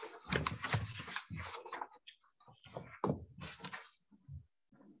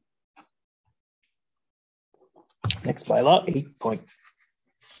 Next bylaw,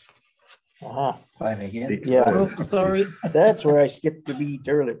 5 again. Yeah, Oh, sorry. that's where I skipped the beat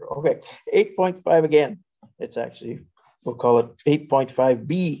earlier. Okay, 8.5 again. It's actually, we'll call it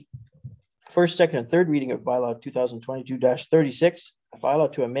 8.5B. First, second, and third reading of bylaw 2022-36, a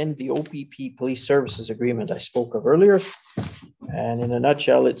bylaw to amend the OPP Police Services Agreement I spoke of earlier. And in a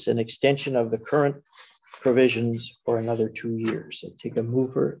nutshell, it's an extension of the current provisions for another 2 years. So take a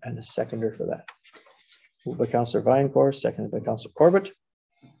mover and a seconder for that. Moved by Councillor Viancore, seconded by Councillor Corbett.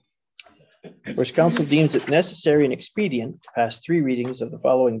 Whereas council deems it necessary and expedient to pass 3 readings of the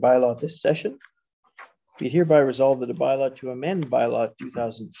following bylaw this session, be it hereby resolved that a bylaw to amend bylaw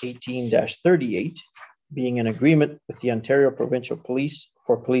 2018-38, being in agreement with the Ontario Provincial Police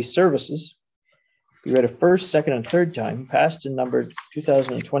for police services, be read a first, second, and third time, passed and numbered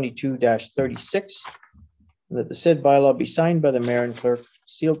 2022-36, and that the said bylaw be signed by the mayor and clerk,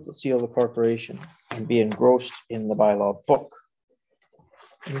 sealed with the seal of the corporation, and be engrossed in the bylaw book.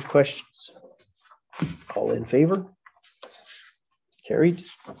 Any questions? All in favor? Carried.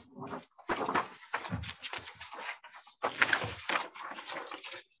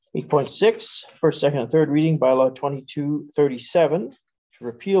 Eight point six, first, second, and third reading, bylaw 2237 to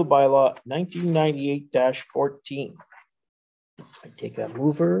repeal bylaw 1998-14. I take a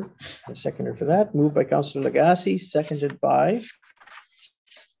mover and a seconder for that. Moved by Councillor Lagacé, seconded by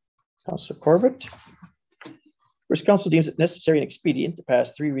Councillor Corbett. Whereas council deems it necessary and expedient to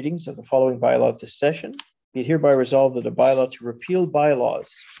pass 3 readings of the following bylaw this session, be it hereby resolved that a bylaw to repeal bylaws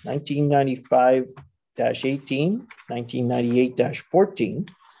 1995-18, 1998-14,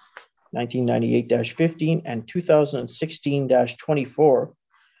 1998-15, and 2016-24,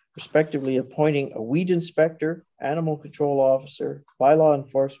 respectively appointing a weed inspector, animal control officer, bylaw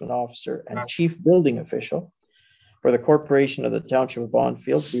enforcement officer, and chief building official for the corporation of the Township of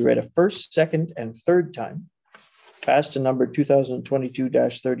Bonfield to be read a first, second, and third time, passed and numbered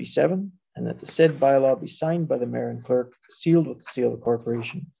 2022-37, and that the said bylaw be signed by the mayor and clerk, sealed with the seal of the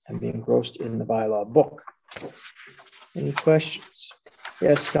corporation, and be engrossed in the bylaw book. Any questions?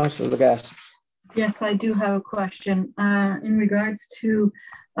 Yes, Councillor Lagacé. Yes, I do have a question in regards to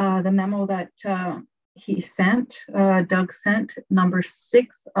the memo that he sent, Doug sent, number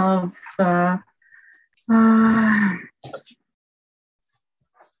 6 of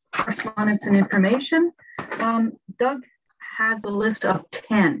correspondence and information. Doug has a list of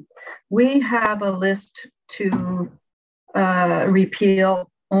 10. We have a list to repeal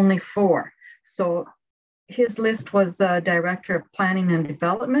only 4. So his list was Director of Planning and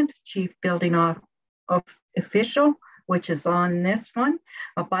Development, Chief Building Official, which is on this one,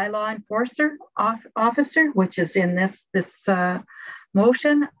 a bylaw enforcer officer, which is in this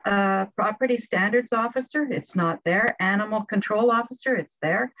motion, property standards officer, it's not there, animal control officer, it's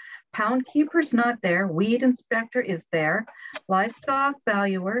there, pound keeper's not there, weed inspector is there, livestock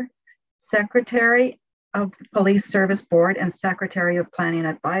valuer, secretary of the Police Service Board, and secretary of Planning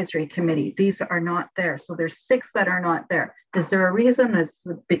Advisory Committee. These are not there. So there's 6 that are not there. Is there a reason? It's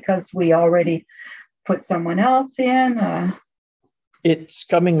because we already put someone else in? It's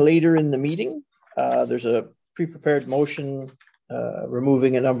coming later in the meeting. There's a pre-prepared motion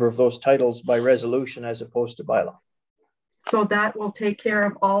removing a number of those titles by resolution as opposed to bylaw. So that will take care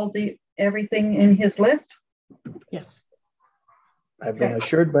of everything in his list? Yes. I've been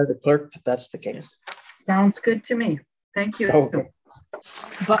assured by the clerk that that's the case. Sounds good to me. Thank you. Okay.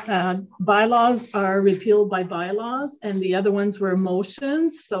 But bylaws are repealed by bylaws, and the other ones were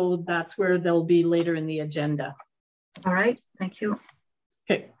motions. So that's where they'll be later in the agenda. All right. Thank you.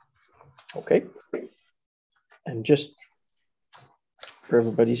 Okay. Okay. And just for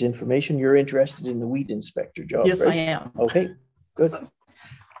everybody's information, you're interested in the weed inspector job, Yes, right? I am. Okay, good.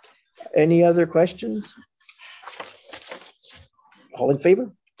 Any other questions? All in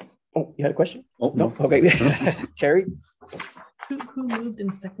favor? Oh, you had a question? Oh, No, okay. Carried. Who moved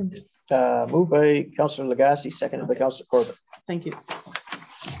and seconded? Moved by Councillor Lagacé, seconded by Councillor Corbett. Thank you.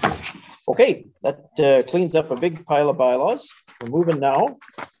 Okay, that cleans up a big pile of bylaws. We're moving now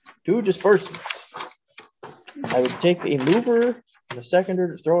to disbursements. I would take a mover and a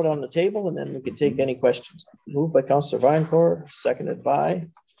seconder to throw it on the table, and then we can take any questions. Moved by Councillor Viancore, seconded by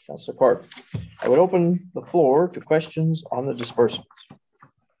Councillor Corbett. I would open the floor to questions on the disbursements.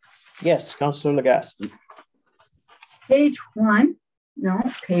 Yes, Councillor Lagacé. Page 1, no,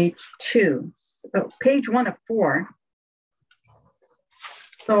 page 2. So page 1 of 4.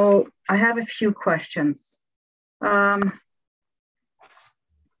 So I have a few questions. One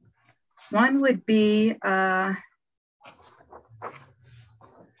would be the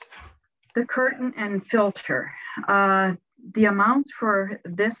curtain and filter. The amounts for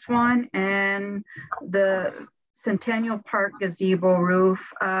this one and the Centennial Park gazebo roof,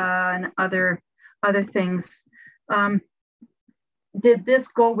 and other things. Did this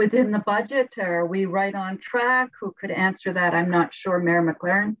go within the budget? Are we right on track? Who could answer that? I'm not sure. Mayor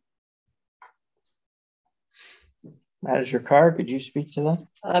McLaren. That is your car. Could you speak to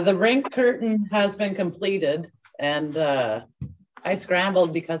that? The rink curtain has been completed, and I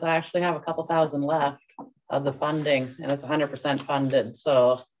scrambled because I actually have a couple thousand left of the funding, and it's 100% funded.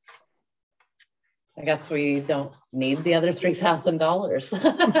 So I guess we don't need the other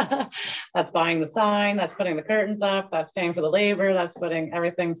 $3,000. That's buying the sign, that's putting the curtains up, that's paying for the labor, that's putting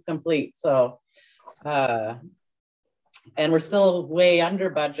everything's complete. So, and we're still way under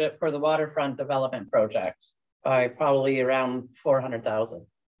budget for the waterfront development project by probably around 400,000.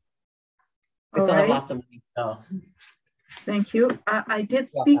 We still have lots of money. So. Thank you. I did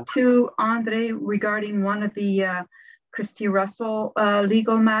speak to Andre regarding one of the Christy Russell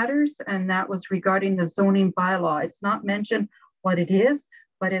legal matters, and that was regarding the zoning bylaw. It's not mentioned what it is,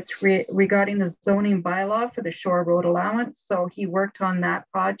 but it's regarding the zoning bylaw for the Shore Road allowance. So he worked on that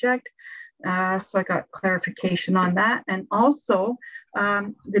project. So I got clarification on that. And also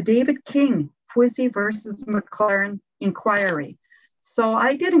the David King, Fwizzy versus McLaren inquiry. So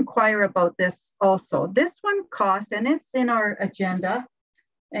I did inquire about this also. This one cost, and it's in our agenda.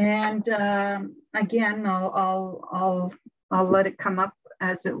 And again, I'll let it come up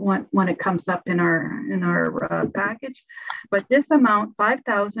as it when it comes up in our package. But this amount,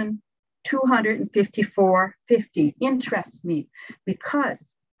 $5,254.50, interests me because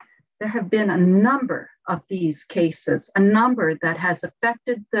there have been a number of these cases, a number that has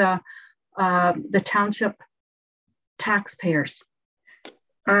affected the township taxpayers.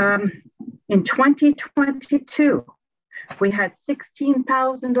 In 2022, we had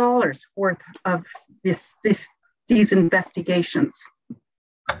 $16,000 worth of these investigations.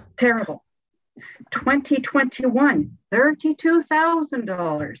 Terrible. 2021,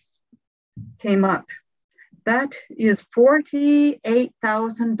 $32,000 came up. That is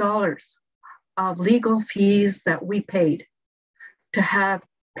 $48,000 of legal fees that we paid to have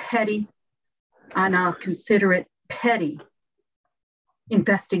petty, and I'll consider it petty,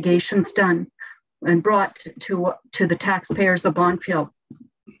 investigations done and brought to the taxpayers of Bonfield.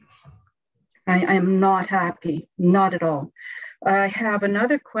 I am not happy, not at all. I have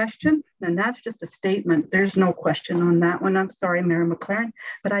another question, and that's just a statement. There's no question on that one. I'm sorry, Mayor McLaren,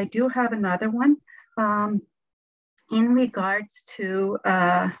 but I do have another one in regards to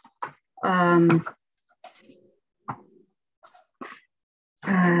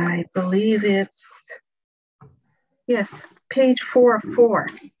I believe it's, yes, page 404.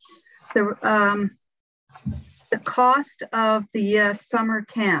 The cost of the summer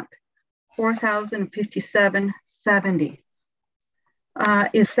camp, $4,057.70.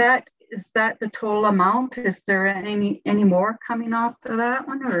 Is that the total amount? Is there any more coming off of that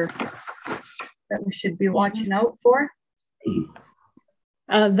one, or that we should be watching out for?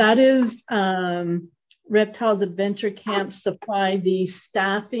 That is Reptiles Adventure Camp supply the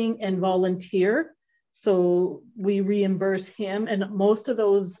staffing and volunteer. So we reimburse him, and most of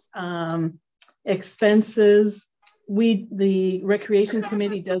those expenses, the Recreation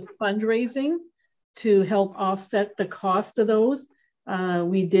Committee does fundraising to help offset the cost of those.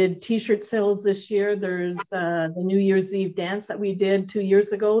 We did t-shirt sales this year. There's the New Year's Eve dance that we did 2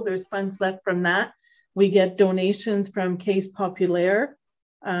 years ago. There's funds left from that. We get donations from Case Populaire.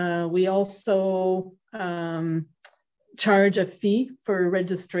 We also charge a fee for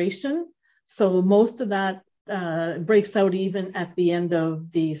registration. So most of that breaks out even at the end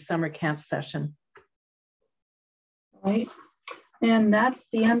of the summer camp session. Right. And that's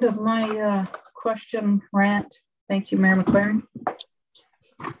the end of my question rant. Thank you, Mayor McLaren.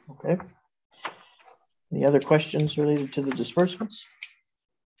 Okay. Any other questions related to the disbursements?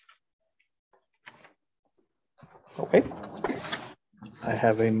 Okay. I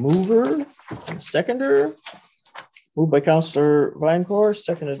have a mover and a seconder. Moved by Councillor Vinecore,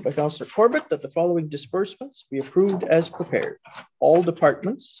 seconded by Councillor Corbett, that the following disbursements be approved as prepared. All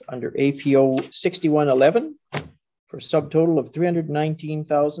departments under APO 6111 for a subtotal of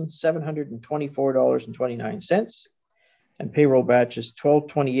 $319,724.29, and payroll batches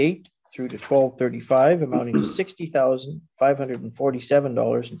 1228 through to 1235 amounting to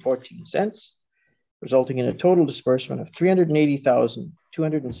 $60,547.14, resulting in a total disbursement of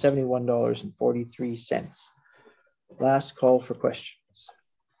 $380,271.43. Last call for questions.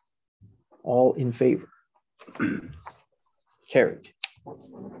 All in favor? Carried.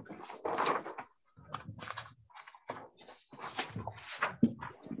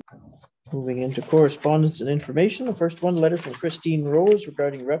 Moving into correspondence and information. The first one, letter from Christine Rose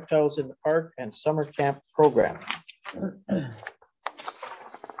regarding reptiles in the park and summer camp program.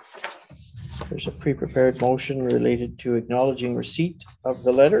 There's a pre-prepared motion related to acknowledging receipt of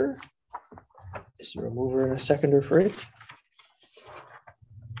the letter. Is there a mover and a seconder for it?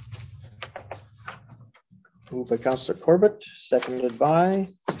 Moved by Councillor Corbett, seconded by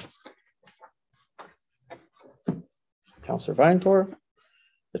Councillor Vinefor.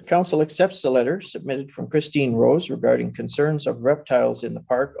 That council accepts the letter submitted from Christine Rose regarding concerns of reptiles in the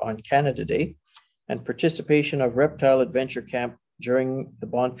park on Canada Day and participation of Reptile Adventure Camp during the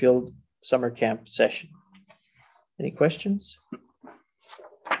Bonfield Summer Camp session. Any questions?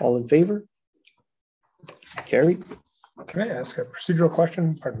 All in favor? Carried. Can I ask a procedural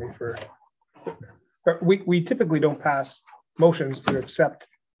question? Pardon me for. We typically don't pass motions to accept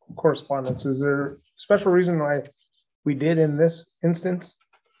correspondence. Is there a special reason why we did in this instance?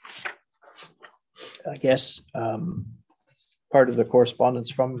 I guess part of the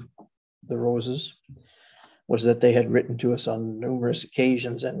correspondence from the Roses was that they had written to us on numerous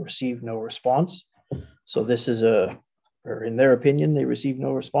occasions and received no response. So this is or in their opinion, they received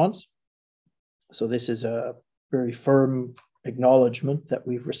no response. So this is a very firm acknowledgement that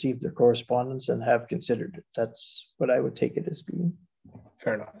we've received their correspondence and have considered it. That's what I would take it as being.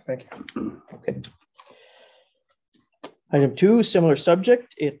 Fair enough. Thank you. Okay. Item 2, similar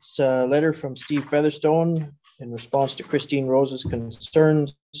subject. It's a letter from Steve Featherstone in response to Christine Rose's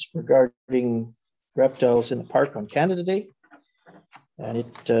concerns regarding reptiles in the park on Canada Day. And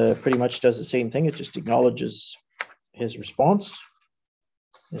it pretty much does the same thing. It just acknowledges his response.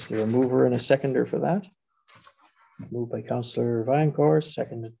 Is there a mover and a seconder for that? Moved by Councillor Vinefor,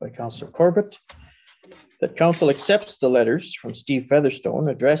 seconded by Councillor Corbett. That council accepts the letters from Steve Featherstone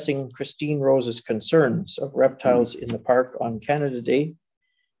addressing Christine Rose's concerns of reptiles in the park on Canada Day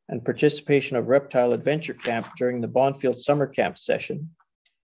and participation of Reptile Adventure Camp during the Bonfield Summer Camp session,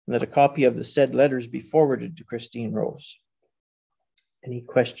 and that a copy of the said letters be forwarded to Christine Rose. Any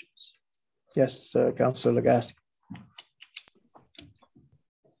questions? Yes, Councillor Lagasse.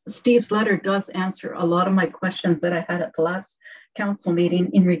 Steve's letter does answer a lot of my questions that I had at the last council meeting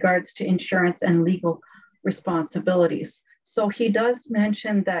in regards to insurance and legal responsibilities. So he does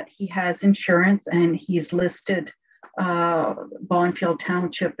mention that he has insurance and he's listed Bonfield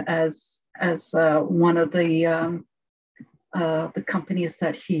Township as one of the companies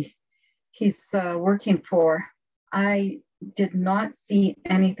that he's working for. I did not see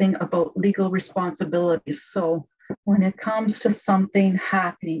anything about legal responsibilities. So when it comes to something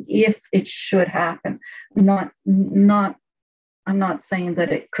happening, if it should happen, I'm not saying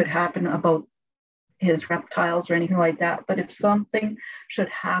that it could happen about his reptiles or anything like that, but if something should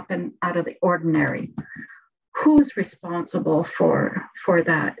happen out of the ordinary, who's responsible for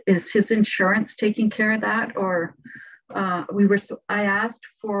that? Is his insurance taking care of that? Or I asked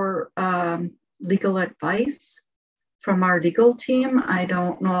for legal advice from our legal team. I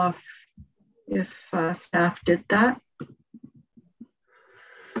don't know if staff did that.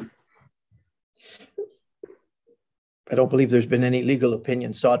 I don't believe there's been any legal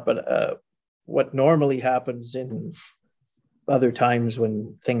opinion sought, but what normally happens in other times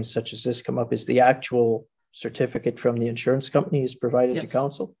when things such as this come up is the actual certificate from the insurance company is provided to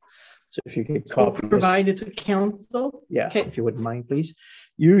council. So if you could copy provided to council. Yeah, okay. If you wouldn't mind, please.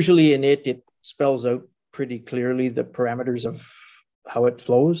 Usually in it spells out pretty clearly the parameters of how it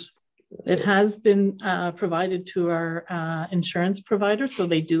flows. It has been provided to our insurance provider, so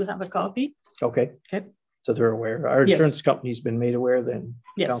they do have a copy. Okay. Okay. So they're aware. Our insurance company's been made aware then,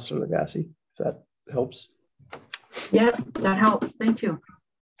 Councillor Lagasse, if that helps. Yeah, that helps. Thank you.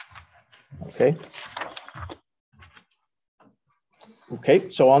 Okay. Okay,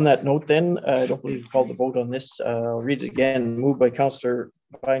 so on that note then, I don't believe we called the vote on this. I'll read it again. Moved by Councillor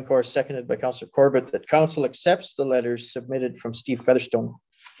Vinefor, seconded by Councillor Corbett, that council accepts the letters submitted from Steve Featherstone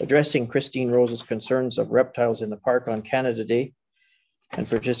addressing Christine Rose's concerns of reptiles in the park on Canada Day and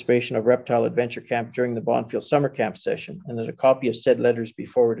participation of Reptile Adventure Camp during the Bonfield Summer Camp session, and that a copy of said letters be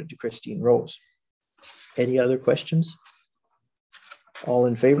forwarded to Christine Rose. Any other questions? All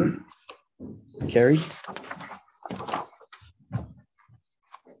in favor? Carried.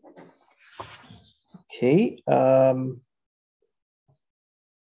 Okay.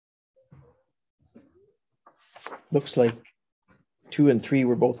 Looks like 2 and 3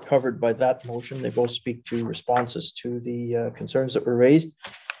 were both covered by that motion. They both speak to responses to the concerns that were raised.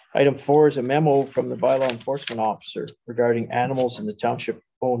 Item 4 is a memo from the bylaw enforcement officer regarding animals in the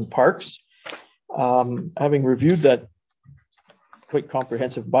township-owned parks. Having reviewed that quite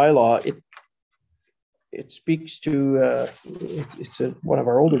comprehensive bylaw, it speaks to, one of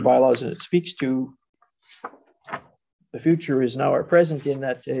our older bylaws, and it speaks to the future is now our present, in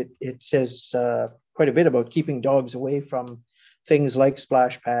that it says quite a bit about keeping dogs away from things like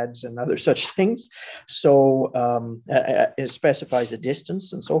splash pads and other such things. So it specifies a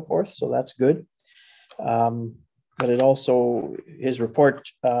distance and so forth. So that's good. But it also, his report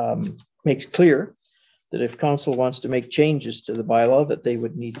makes clear that if council wants to make changes to the bylaw, that they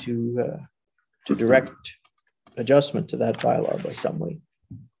would need to direct adjustment to that bylaw by some way.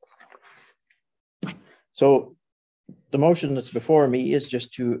 So the motion that's before me is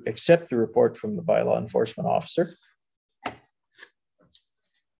just to accept the report from the bylaw enforcement officer.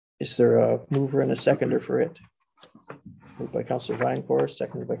 Is there a mover and a seconder for it? Moved by Councillor Vinecourt,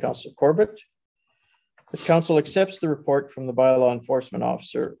 seconded by Councillor Corbett. The council accepts the report from the bylaw enforcement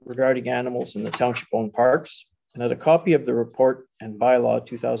officer regarding animals in the township-owned parks, and that a copy of the report and bylaw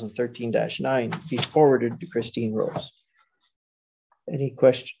 2013-9 be forwarded to Christine Rose. Any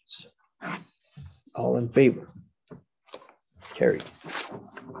questions? All in favor? Carried.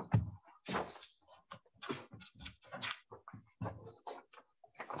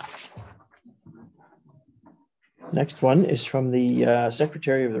 Next one is from the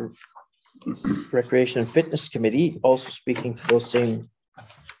Secretary of the Recreation and Fitness Committee, also speaking to those same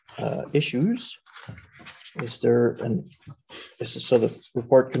issues. Is there so the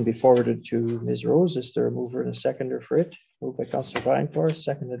report can be forwarded to Ms. Rose? Is there a mover and a seconder for it? Moved by Councillor Vinecourt,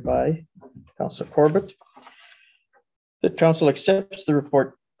 seconded by Councillor Corbett. The council accepts the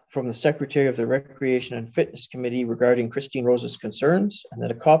report from the Secretary of the Recreation and Fitness Committee regarding Christine Rose's concerns, and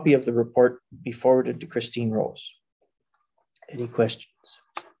that a copy of the report be forwarded to Christine Rose. Any questions?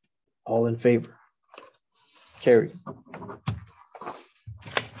 All in favor? Carried.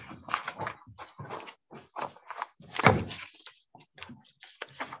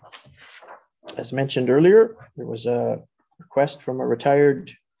 As mentioned earlier, there was a request from a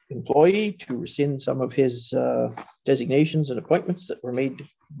retired employee to rescind some of his designations and appointments that were made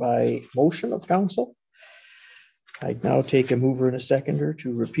by motion of council. I'd now take a mover and a seconder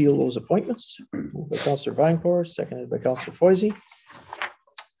to repeal those appointments. Moved by Councillor Vinecourt, seconded by Councillor Foisey.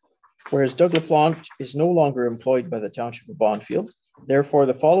 Whereas Doug LaPlante is no longer employed by the Township of Bonnfield, therefore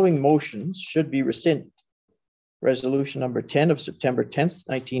the following motions should be rescinded. Resolution number 10 of September 10th,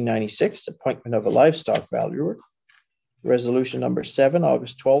 1996, appointment of a livestock valuer. Resolution number 7,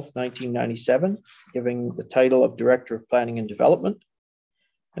 August 12th, 1997, giving the title of Director of Planning and Development.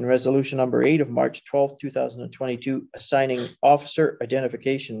 And resolution number 8 of March 12th, 2022, assigning officer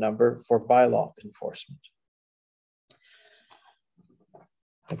identification number for bylaw enforcement.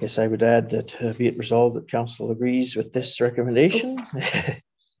 I guess I would add that be it resolved that council agrees with this recommendation.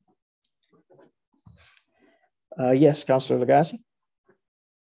 Yes, Councillor Lagasse.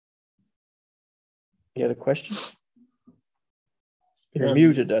 You had a question? You're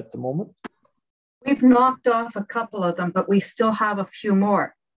muted at the moment. We've knocked off a couple of them, but we still have a few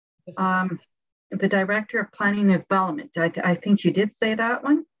more. The Director of Planning and Development, I think you did say that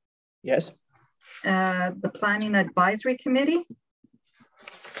one. Yes. The Planning Advisory Committee.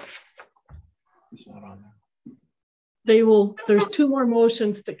 It's not on there. They will, there's two more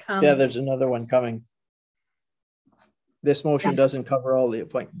motions to come. Yeah, there's another one coming. This motion doesn't cover all the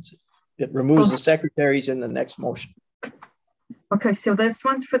appointments. It removes the secretaries in the next motion. Okay, so this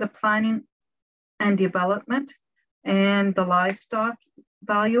one's for the Planning and Development and the Livestock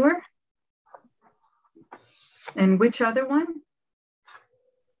Valuer. And which other one?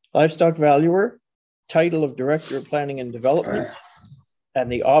 Livestock Valuer, title of Director of Planning and Development, and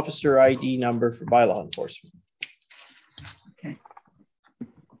the officer ID number for bylaw enforcement. Okay.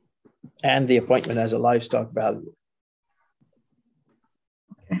 And the appointment as a livestock valuer.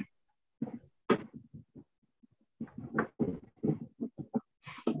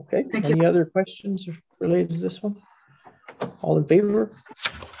 Okay, any other questions related to this one? All in favor?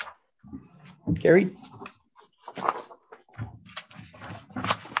 Carried.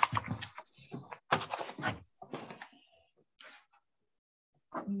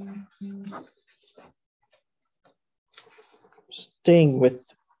 Staying with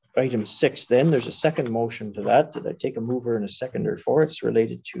item 6 then, there's a second motion to that. Did I take a mover and a seconder for it? It's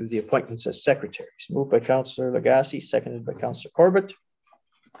related to the appointments as secretaries. Moved by Councillor Lagasse, seconded by Councillor Corbett.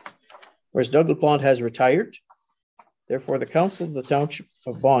 Whereas Doug LaPlante has retired, therefore the Council of the Township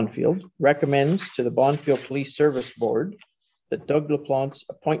of Bonnfield recommends to the Bonnfield Police Service Board that Doug LaPlante's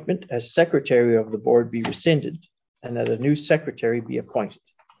appointment as secretary of the board be rescinded and that a new secretary be appointed.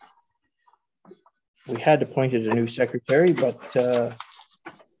 We had appointed a new secretary, but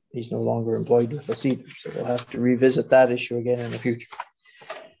he's no longer employed with us either, so we'll have to revisit that issue again in the future.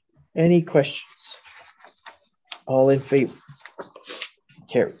 Any questions? All in favor?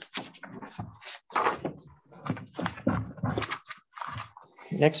 Carried.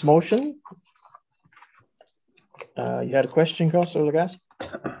 Next motion. You had a question, Councillor Lagasse?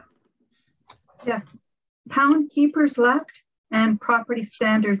 Yes. Pound keepers left and property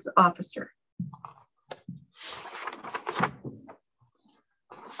standards officer.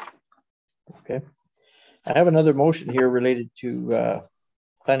 Okay. I have another motion here related to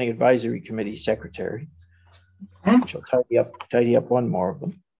Planning Advisory Committee Secretary. Okay. Which I'll tidy up one more of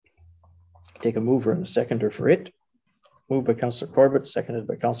them. Take a mover and a seconder for it. Moved by Councillor Corbett, seconded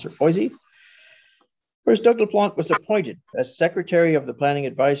by Councillor Foisey. Whereas Doug LaPlante was appointed as Secretary of the Planning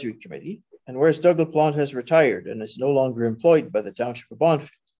Advisory Committee, and whereas Doug LaPlante has retired and is no longer employed by the Township of Bonfield.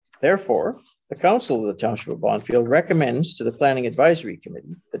 Therefore, the Council of the Township of Bonfield recommends to the Planning Advisory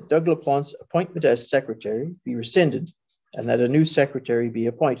Committee that Doug LaPlante's appointment as Secretary be rescinded and that a new Secretary be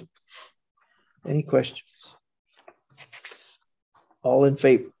appointed. Any questions? All in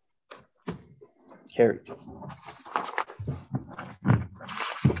favor? Carried.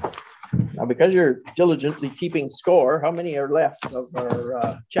 Now, because you're diligently keeping score, how many are left of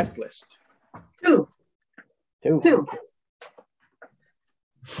our checklist? Two. Two.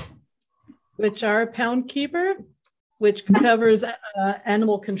 Which are pound keeper, which covers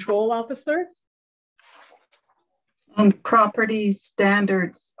animal control officer. And property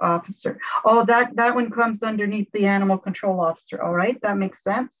standards officer. Oh, that one comes underneath the animal control officer. All right, that makes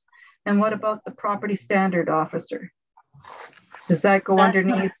sense. And what about the property standard officer? Does that go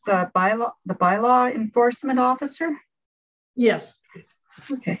underneath the bylaw enforcement officer? Yes.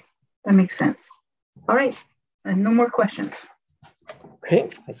 Okay, that makes sense. All right, and no more questions. Okay,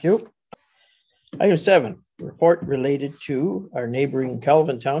 thank you. Item 7, report related to our neighboring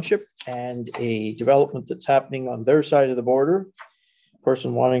Calvin Township and a development that's happening on their side of the border.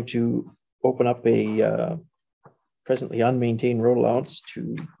 Person wanting to open up a presently unmaintained road allowance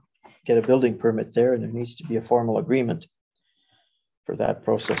to get a building permit there, and there needs to be a formal agreement for that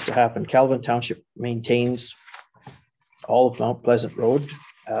process to happen. Calvin Township maintains all of Mount Pleasant Road.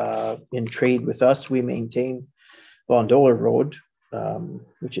 In trade with us, we maintain Vondola Road,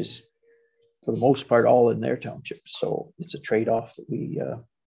 which is for the most part all in their township. So it's a trade-off that we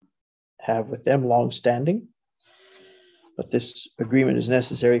have with them long-standing. But this agreement is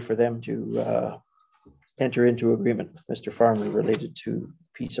necessary for them to enter into agreement with Mr. Farmer related to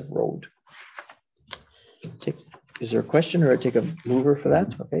a piece of road. Is there a question, or I take a mover for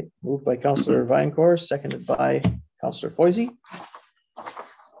that? Okay, moved by Councillor Vinecourt, seconded by Councillor Foisey.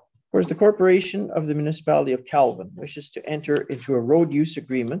 Whereas the Corporation of the Municipality of Calvin wishes to enter into a road use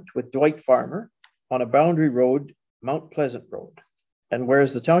agreement with Dwight Farmer on a boundary road, Mount Pleasant Road. And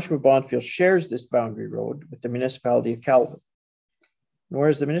whereas the Township of Bonfield shares this boundary road with the Municipality of Calvin. And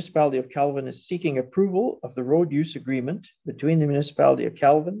whereas the Municipality of Calvin is seeking approval of the road use agreement between the Municipality of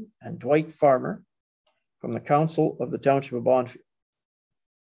Calvin and Dwight Farmer from the Council of the Township of Bonfield.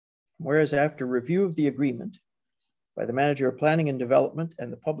 Whereas after review of the agreement by the Manager of Planning and Development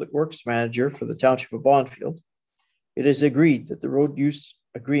and the Public Works Manager for the Township of Bonfield, it is agreed that the road use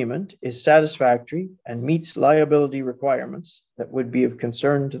agreement is satisfactory and meets liability requirements that would be of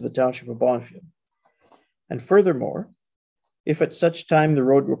concern to the Township of Bonfield. And furthermore, if at such time the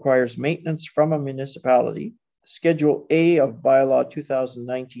road requires maintenance from a municipality, Schedule A of Bylaw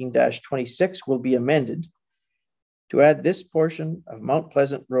 2019-26 will be amended to add this portion of Mount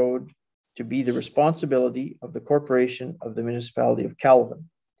Pleasant Road to be the responsibility of the Corporation of the Municipality of Calvin.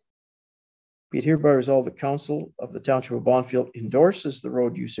 Be it hereby resolved, the Council of the Township of Bonfield endorses the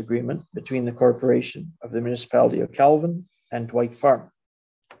road use agreement between the Corporation of the Municipality of Calvin and Dwight Farmer.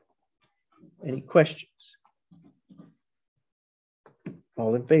 Any questions?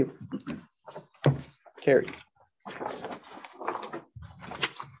 All in favor? Carried.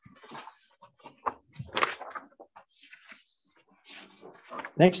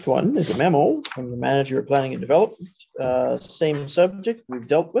 Next one is a memo from the Manager of Planning and Development. Same subject we've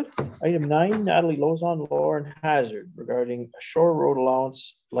dealt with. Item 9, Natalie Lozon, Lauren Hazard regarding a shore road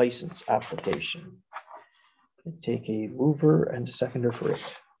allowance license application. Take a mover and a seconder for it.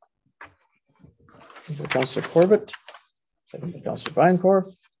 Councillor Corbett, second by Councillor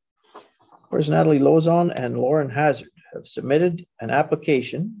Vinecourt. Whereas Natalie Lozon and Lauren Hazard have submitted an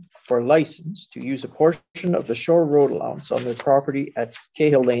application for a license to use a portion of the shore road allowance on their property at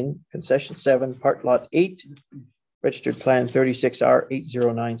Cahill Lane, Concession 7, Part Lot 8, Registered Plan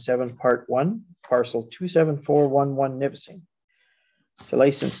 36R8097, Part 1, Parcel 27411 Nipissing, to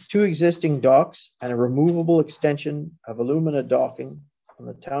license 2 existing docks and a removable extension of alumina docking on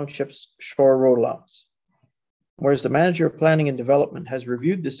the township's shore road allowance. Whereas the Manager of Planning and Development has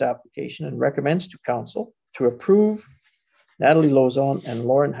reviewed this application and recommends to Council to approve Natalie Lozon and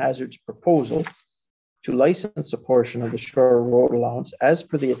Lauren Hazard's proposal to license a portion of the Shore Road allowance as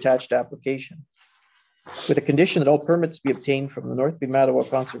per the attached application, with a condition that all permits be obtained from the North Bay Mattawa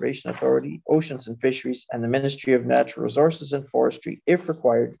Conservation Authority, Oceans and Fisheries, and the Ministry of Natural Resources and Forestry, if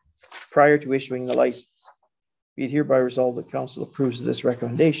required, prior to issuing the license. Be it hereby resolved that council approves of this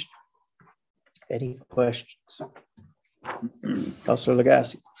recommendation. Any questions? Councillor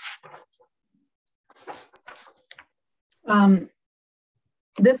Lagasse.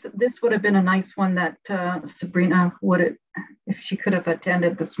 This would have been a nice one that Sabrina would have, if she could have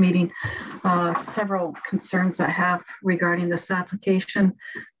attended this meeting. Several concerns I have regarding this application.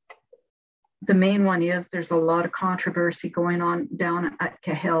 The main one is there's a lot of controversy going on down at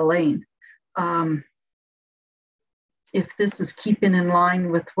Cahill Lane. If this is keeping in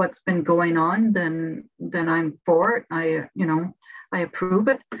line with what's been going on, then I'm for it. I approve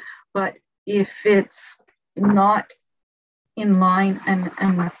it. But if it's not in line, and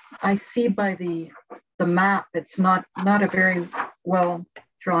I see by the map, it's not a very well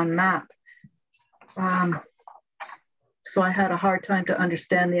drawn map. So I had a hard time to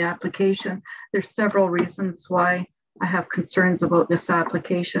understand the application. There's several reasons why I have concerns about this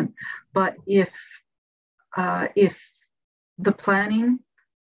application. But if the planning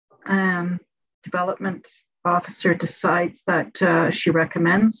development officer decides that she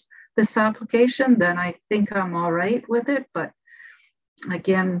recommends this application, then I think I'm all right with it. But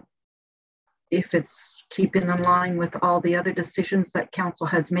again, if it's keeping in line with all the other decisions that council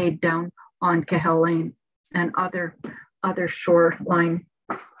has made down on Cahill Lane and other shoreline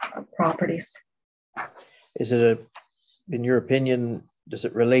properties. Is it in your opinion, does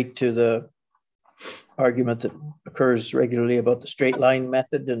it relate to the argument that occurs regularly about the straight line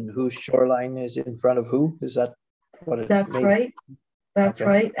method and whose shoreline is in front of who? Is that what it That's right. That's okay.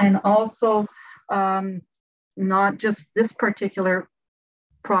 Right. And also not just this particular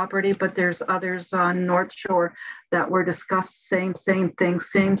property, but there's others on North Shore that were discussed, same thing,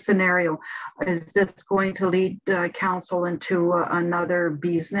 same scenario. Is this going to lead council into another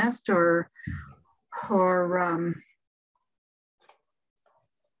bee's nest or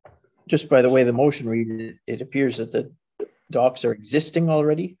just by the way the motion reads, it appears that the docks are existing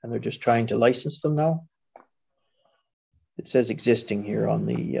already and they're just trying to license them now. It says existing here on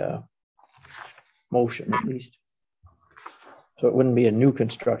the motion at least. So it wouldn't be a new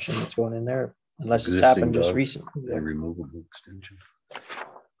construction that's going in there unless it's happened just recently. A removable extension.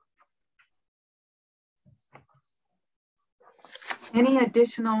 Any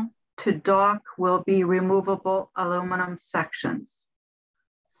additional to dock will be removable aluminum sections.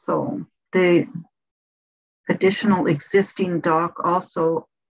 So the additional existing dock also,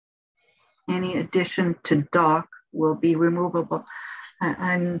 any addition to dock will be removable.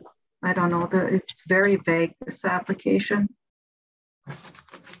 And I don't know, it's very vague, this application.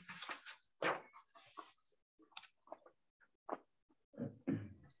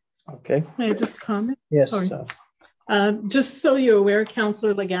 Okay. May I just comment? Yes. Just so you're aware,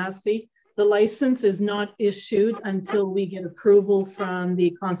 Councillor Lagasse, the license is not issued until we get approval from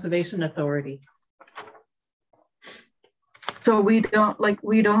the Conservation Authority. So we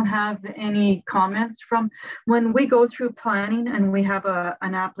don't have any comments from when we go through planning and we have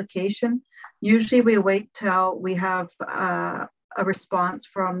an application. Usually we wait till we have a response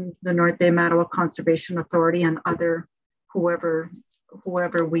from the North Bay Mattawa Conservation Authority and other whoever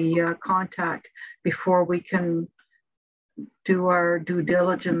we contact before we can do our due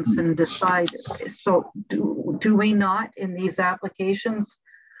diligence and decide. So do we not in these applications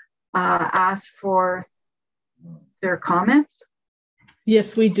ask for their comments?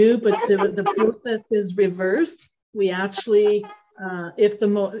 Yes, we do, but the process is reversed. We actually,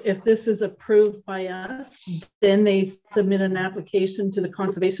 if this is approved by us, then they submit an application to the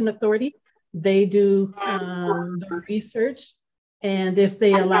Conservation Authority. They do the research, and if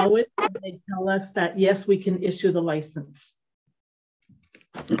they allow it, they tell us that yes, we can issue the license.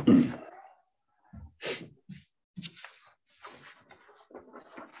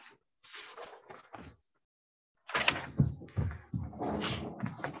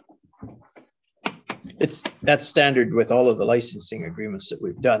 That's standard with all of the licensing agreements that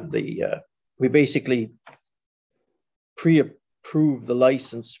we've done. We basically pre-approve the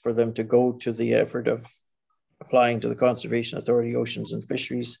license for them to go to the effort of applying to the Conservation Authority, Oceans and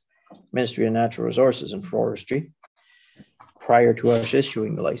Fisheries, Ministry of Natural Resources and Forestry prior to us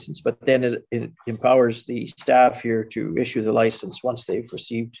issuing the license. But then it empowers the staff here to issue the license once they've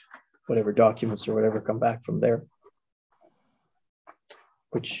received whatever documents or whatever come back from there,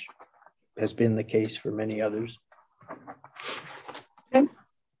 which has been the case for many others. Okay.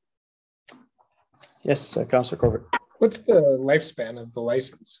 Yes, Councillor Corbett. What's the lifespan of the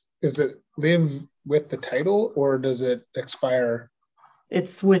license? Does it live with the title or does it expire?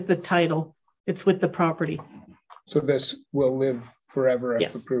 It's with the title. It's with the property. So this will live forever if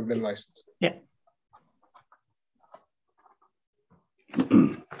Yes. approved and licensed. Yeah.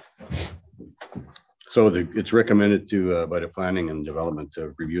 So it's recommended to, by the planning and development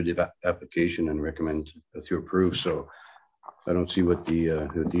to review the application and recommend to approve. So I don't see what the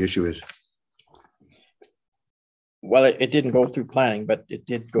issue is. Well, it didn't go through planning, but it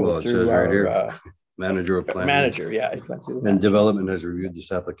did go Well, it through says right our here. Manager of planning. manager. Yeah, it went through the And manager. development has reviewed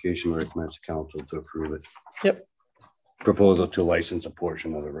this application, recommends the council to approve it. Yep. Proposal to license a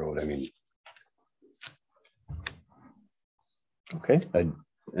portion of the road. I mean, Okay.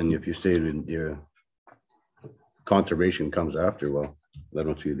 and if you say the conservation comes after, well, I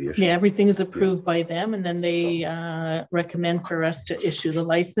don't see the issue. Yeah, everything is approved by them, and then they recommend for us to issue the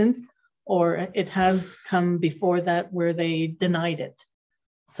license, or it has come before that where they denied it.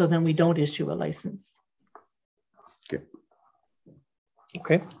 So then we don't issue a license.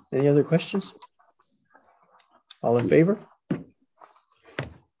 Okay. Any other questions? All in favor?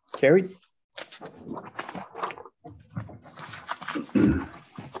 Carried.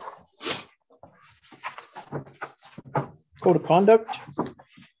 Code of conduct.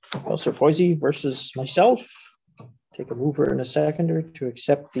 Councillor Foisey versus myself. Take a mover and a seconder to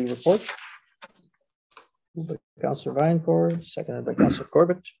accept the report. Moved by Councillor Vinecourt, seconded by Councillor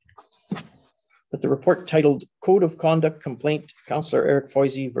Corbett. That the report titled Code of Conduct Complaint, Councillor Eric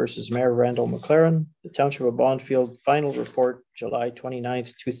Foisey versus Mayor Randall McLaren, the Township of Bondfield Final Report, July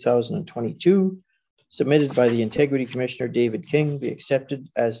 29th, 2022, submitted by the Integrity Commissioner David King, be accepted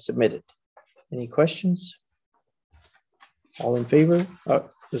as submitted. Any questions? All in favor?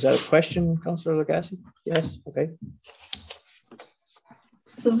 Was that a question, Councillor Lagasse? Yes, okay.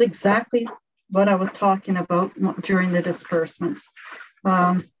 This is exactly what I was talking about during the disbursements.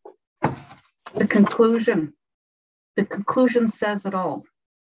 The conclusion says it all.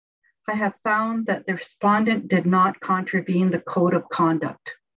 I have found that the respondent did not contravene the code of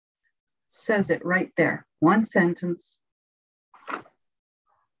conduct. Says it right there, one sentence.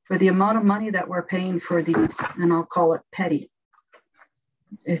 For the amount of money that we're paying for these, and I'll call it petty.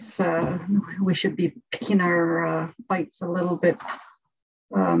 It's we should be picking our fights a little bit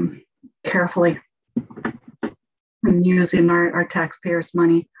carefully and using our taxpayers'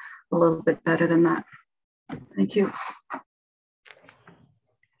 money a little bit better than that. Thank you.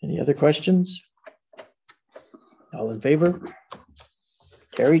 Any other questions? All in favor?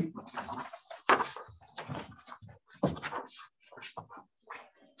 Carried.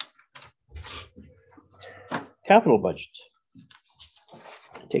 Capital budget.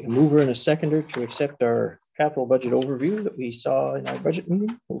 Take a mover and a seconder to accept our capital budget overview that we saw in our budget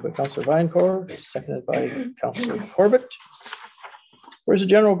meeting. Moved by Councillor Vinecourt, seconded by Councillor Corbett. Whereas the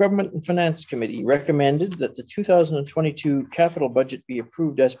General Government and Finance Committee recommended that the 2022 capital budget be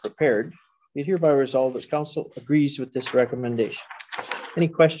approved as prepared, it hereby resolved that Council agrees with this recommendation. Any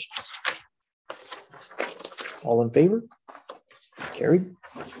questions? All in favor? Carried.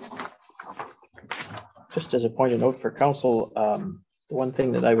 Just as a point of note for Council, the one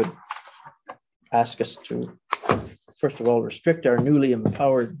thing that I would ask us to, first of all, restrict our newly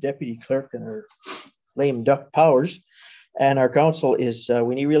empowered deputy clerk and her lame duck powers. And our council is,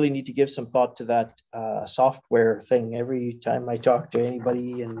 we really need to give some thought to that software thing. Every time I talk to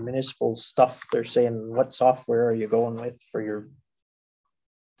anybody in municipal stuff, they're saying, what software are you going with for your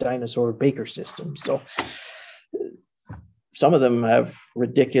dinosaur baker system? So some of them have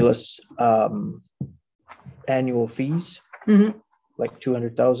ridiculous annual fees, like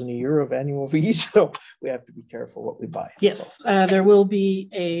 200,000 a year of annual fees. So we have to be careful what we buy. Yes, there will be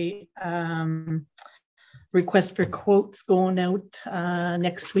a request for quotes going out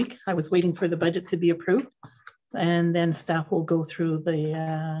next week. I was waiting for the budget to be approved, and then staff will go through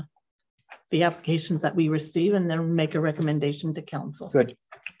the applications that we receive and then make a recommendation to council. Good.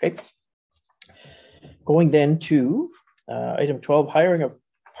 Okay. Going then to item 12, hiring a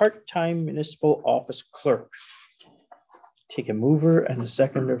part-time municipal office clerk. Take a mover and a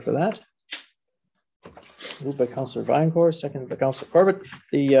seconder for that. Moved by Councillor Vinecourt, seconded by Councillor Corbett.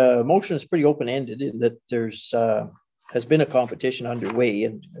 The motion is pretty open-ended in that there's has been a competition underway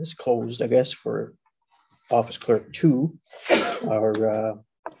and is closed, I guess, for Office Clerk 2. Our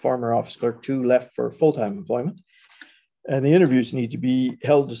former Office Clerk 2 left for full-time employment. And the interviews need to be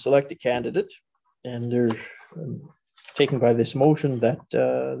held to select a candidate. And they're taken by this motion that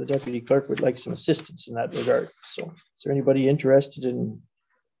the deputy clerk would like some assistance in that regard. So is there anybody interested in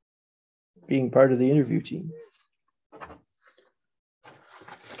being part of the interview team?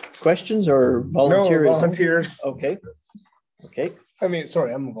 questions or volunteerism? No, volunteers. Okay. Okay. I mean,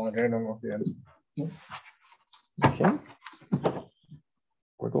 sorry, I'm a volunteer. I don't know if you Okay.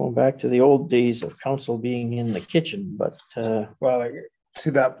 We're going back to the old days of council being in the kitchen, but well, I see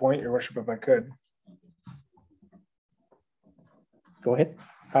that point, Your Worship, if I could. go ahead.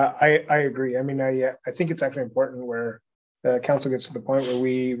 I agree. I mean, I think it's actually important where council gets to the point where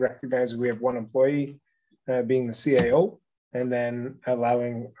we recognize we have one employee being the CAO, and then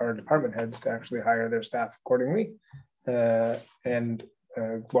allowing our department heads to actually hire their staff accordingly and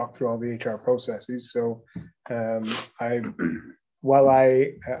walk through all the HR processes. So while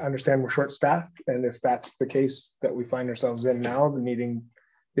I understand we're short-staffed, and if that's the case that we find ourselves in now, needing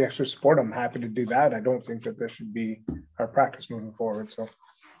the extra support, I'm happy to do that. I don't think that this should be our practice moving forward. So,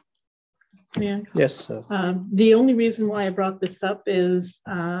 Yeah. Yes. The only reason why I brought this up is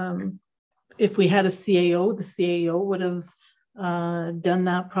if we had a CAO, the CAO would have done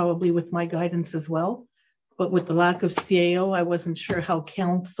that probably with my guidance as well. But with the lack of CAO, I wasn't sure how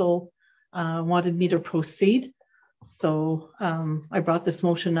council wanted me to proceed. So I brought this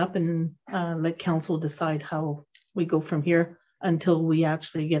motion up and let council decide how we go from here until we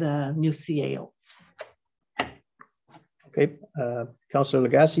actually get a new CAO. Okay. Councillor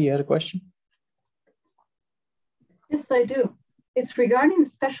Lagasse, you had a question? Yes, I do. It's regarding a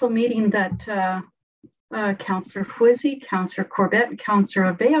special meeting that Councillor Fouzy, Councillor Corbett, and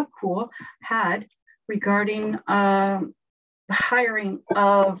Councillor Abeacool had regarding the hiring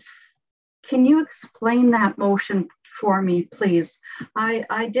of. Can you explain that motion for me, please?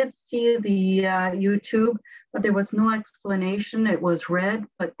 I did see the YouTube, but there was no explanation. It was read,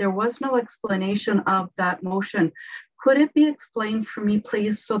 but there was no explanation of that motion. Could it be explained for me,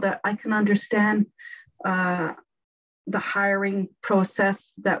 please, so that I can understand the hiring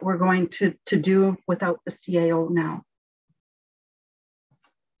process that we're going to do without the CAO now?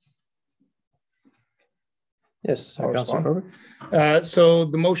 Yes, I'll Councillor respond. So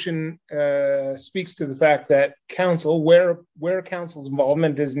the motion speaks to the fact that council, where council's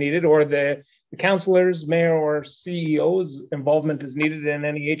involvement is needed, or the councillors, mayor, or CEO's involvement is needed in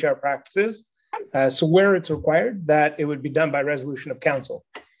any HR practices. So where it's required, that it would be done by resolution of council.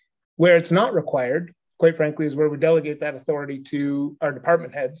 Where it's not required, quite frankly, is where we delegate that authority to our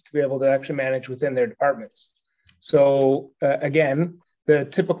department heads to be able to actually manage within their departments. So again, the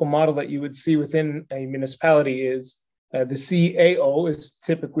typical model that you would see within a municipality is the CAO is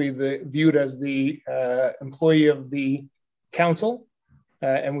typically viewed as the employee of the council,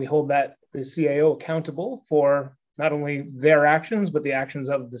 and we hold the CAO accountable for not only their actions, but the actions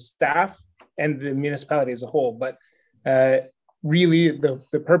of the staff and the municipality as a whole. But really,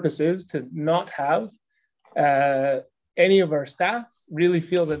 the purpose is to not have any of our staff really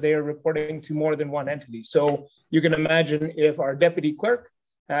feel that they are reporting to more than one entity. So you can imagine if our deputy clerk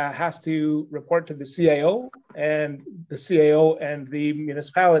has to report to the CAO, and the CAO and the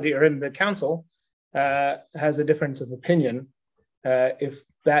municipality or in the council has a difference of opinion, if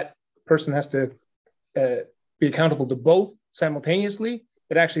that person has to be accountable to both simultaneously,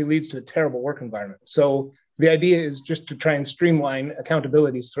 it actually leads to a terrible work environment. So the idea is just to try and streamline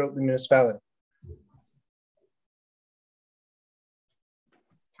accountabilities throughout the municipality.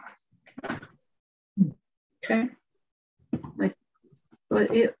 Okay.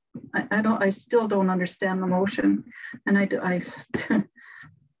 I still don't understand the motion, and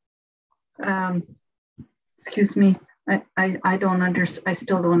excuse me, I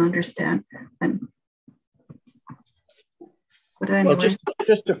still don't understand. And but anyway. Well,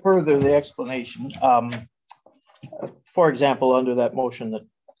 just to further the explanation, for example, under that motion that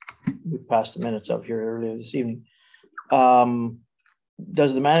we passed the minutes of here earlier this evening,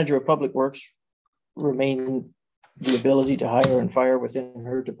 does the manager of public works remain the ability to hire and fire within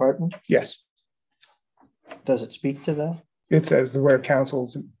her department? Yes. Does it speak to that? It says where council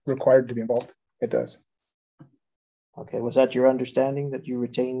is required to be involved. It does. Okay, was that your understanding, that you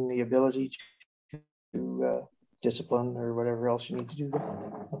retain the ability to discipline or whatever else you need to do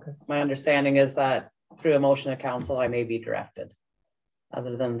there? Okay. My understanding is that through a motion of council, I may be directed.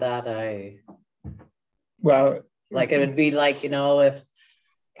 Other than that, well, like it would be like, if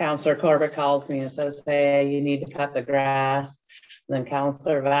Councillor Corbett calls me and says, hey, you need to cut the grass. And then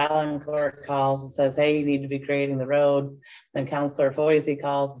Councillor Valancourt calls and says, hey, you need to be creating the roads. Then Councillor Foisey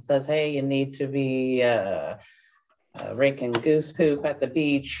calls and says, hey, you need to be raking goose poop at the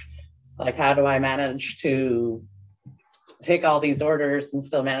beach. Like, how do I manage to take all these orders and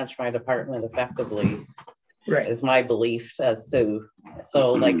still manage my department effectively? Right. Is my belief as to,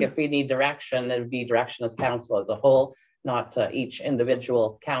 so like if we need direction, it would be direction as council as a whole, not each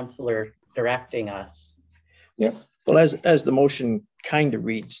individual councillor directing us. Yeah. Well, as the motion kind of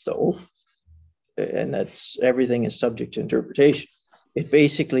reads though, and that's everything is subject to interpretation. It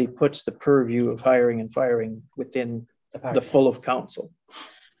basically puts the purview of hiring and firing within the full of council,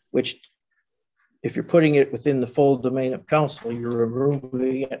 which if you're putting it within the full domain of council, you're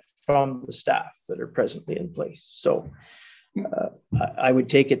removing it from the staff that are presently in place. So I would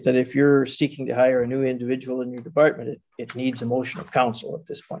take it that if you're seeking to hire a new individual in your department, it needs a motion of council at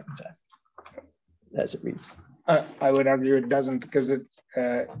this point in time, as it reads. I would argue it doesn't, because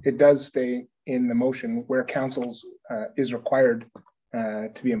it does stay in the motion where councils is required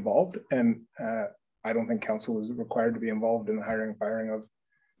to be involved, and I don't think council is required to be involved in the hiring and firing of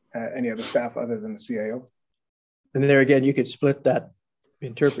any other staff other than the CIO. And there again, you could split that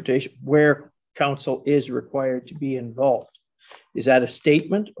interpretation where council is required to be involved. Is that a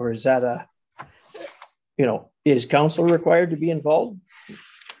statement, or is that a, is council required to be involved?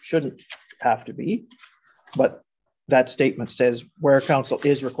 Shouldn't have to be, but that statement says where council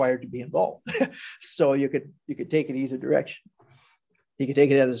is required to be involved. So you could take it either direction. You could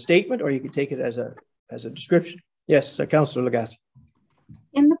take it as a statement, or you could take it as a description. Yes, Councillor Lagasse.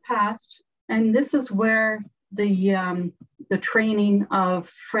 In the past, and this is where the training of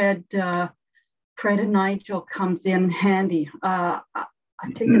Fred and Nigel comes in handy. I've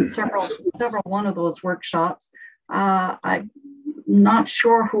taken several one of those workshops. I'm not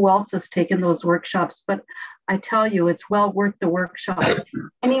sure who else has taken those workshops, but I tell you, it's well worth the workshop.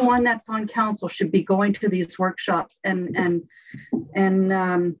 Anyone that's on council should be going to these workshops and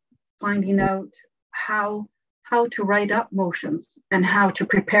finding out how to write up motions and how to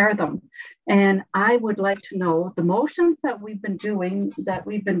prepare them. And I would like to know the motions that we've been doing, that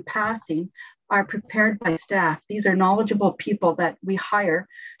we've been passing, are prepared by staff. These are knowledgeable people that we hire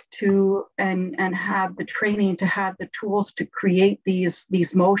to and have the training, to have the tools to create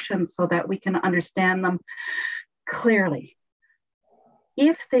these motions so that we can understand them clearly.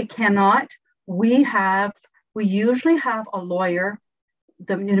 If they cannot, we usually have a lawyer,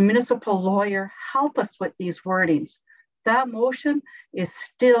 the municipal lawyer, help us with these wordings. That motion is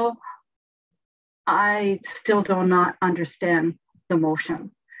I still do not understand the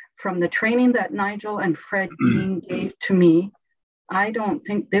motion. From the training that Nigel and Fred Dean gave to me, I don't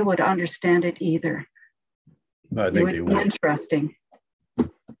think they would understand it either. I think they would. Interesting.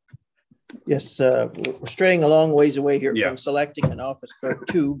 Yes, we're straying a long ways away here Yeah. from selecting an office clerk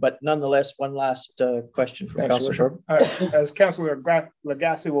too, but nonetheless, one last question from Councillor Sharp. As Councillor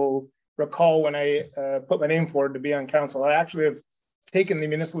Lagasse will recall, when I put my name forward to be on council, I actually have taken the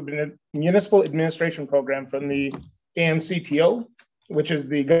municipal administration program from the AMCTO, which is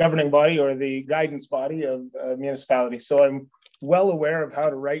the governing body or the guidance body of municipality. So I'm well aware of how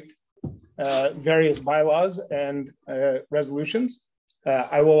to write various bylaws and resolutions.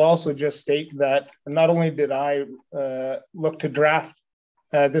 I will also just state that not only did I look to draft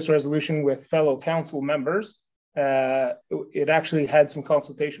this resolution with fellow council members, it actually had some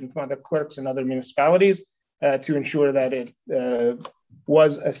consultation from other clerks in other municipalities to ensure that it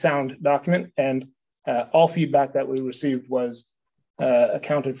was a sound document, and all feedback that we received was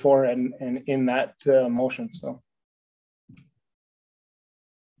accounted for and in that motion. So.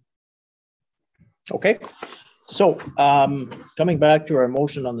 Okay, so coming back to our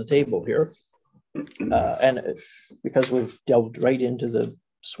motion on the table here, and because we've delved right into the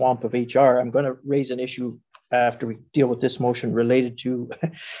swamp of HR, I'm going to raise an issue after we deal with this motion related to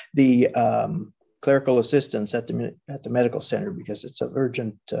the clerical assistants at the medical center, because it's of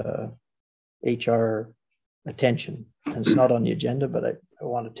urgent HR attention, and it's not on the agenda, but I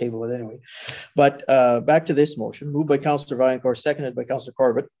want to table it anyway. But back to this motion, moved by Councillor Vaillancourt, seconded by Councillor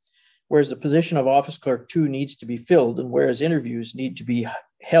Corbett. Whereas the position of office clerk 2 needs to be filled, and whereas interviews need to be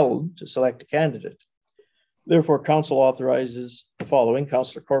held to select a candidate. Therefore, council authorizes the following: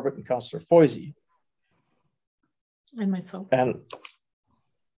 Councillor Corbett and Councillor Foisey. And myself. And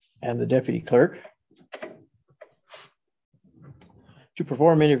the deputy clerk to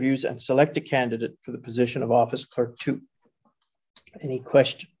perform interviews and select a candidate for the position of office clerk 2. Any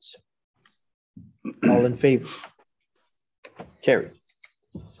questions? All in favor? Carried.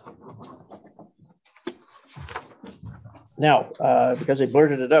 Now, because I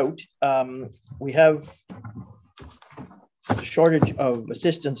blurted it out, we have a shortage of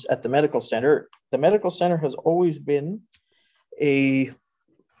assistants at the medical center. The medical center has always been a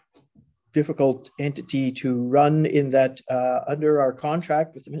difficult entity to run, in that under our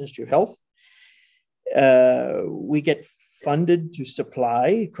contract with the Ministry of Health, we get funded to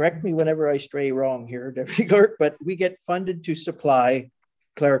supply, correct me whenever I stray wrong here, Deputy Clerk, but we get funded to supply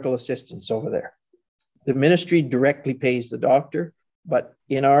clerical assistants over there. The ministry directly pays the doctor, but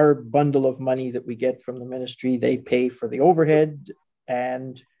in our bundle of money that we get from the ministry, they pay for the overhead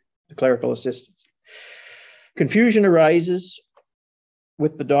and the clerical assistants. Confusion arises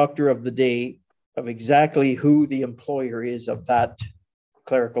with the doctor of the day of exactly who the employer is of that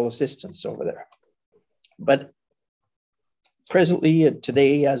clerical assistance over there. But presently,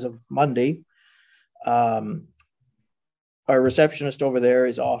 today, as of Monday, our receptionist over there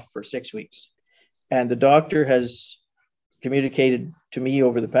is off for 6 weeks. And the doctor has communicated to me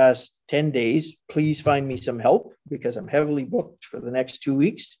over the past 10 days, please find me some help because I'm heavily booked for the next 2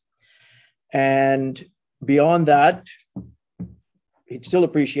 weeks. And beyond that, he'd still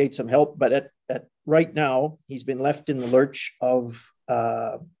appreciate some help, but at right now, he's been left in the lurch of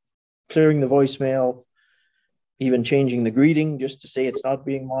clearing the voicemail, even changing the greeting just to say it's not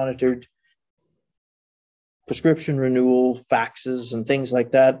being monitored, prescription renewal, faxes, and things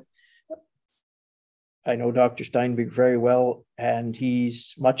like that. I know Dr. Steinberg very well, and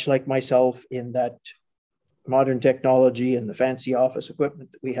he's much like myself in that modern technology and the fancy office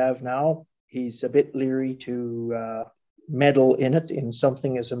equipment that we have now, he's a bit leery to meddle in it in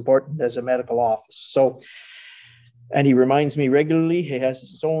something as important as a medical office. So, and he reminds me regularly, he has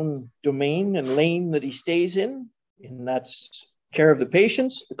his own domain and lane that he stays in, and that's care of the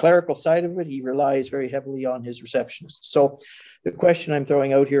patients. The clerical side of it, he relies very heavily on his receptionist. So the question I'm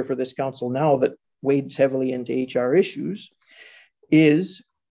throwing out here for this council now that wades heavily into HR issues is,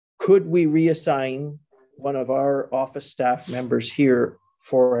 could we reassign one of our office staff members here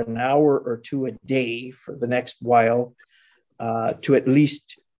for an hour or two a day for the next while to at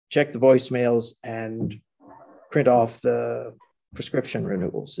least check the voicemails and print off the prescription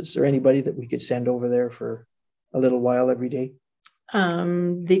renewals? Is there anybody that we could send over there for a little while every day?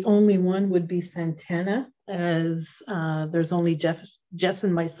 The only one would be Santana, as there's only Jess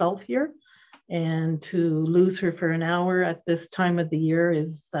and myself here. And to lose her for an hour at this time of the year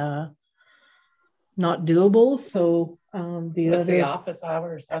is not doable. So the office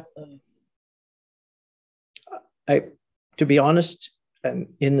hours at the... To be honest, and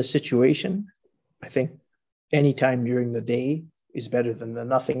in the situation, I think any time during the day is better than the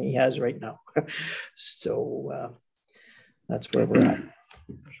nothing he has right now. So that's where we're at.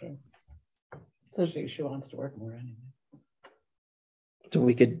 Sure. So she wants to work more anyway. So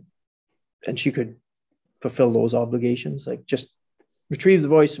we could, and she could fulfill those obligations, like just retrieve the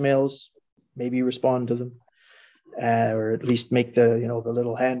voicemails, maybe respond to them, or at least make the, the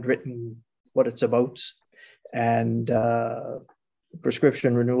little handwritten what it's about, and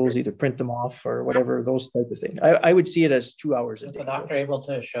prescription renewals, either print them off or whatever, those type of things. I would see it as 2 hours a day. Is the doctor able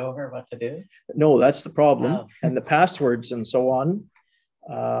to show her what to do? No, that's the problem. Oh. And the passwords and so on,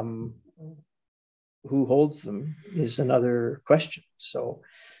 who holds them is another question. So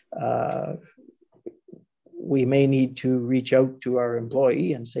we may need to reach out to our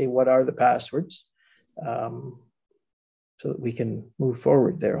employee and say, what are the passwords? So that we can move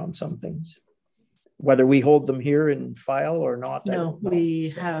forward there on some things. Whether we hold them here in file or not. No, we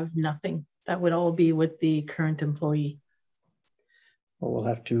have nothing. That would all be with the current employee. Well, we'll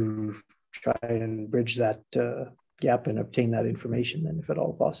have to try and bridge that gap and obtain that information then, if at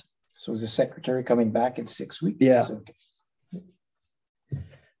all possible. So is the secretary coming back in 6 weeks? Yeah. Okay.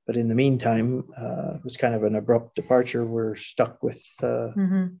 But in the meantime, it was kind of an abrupt departure. We're stuck with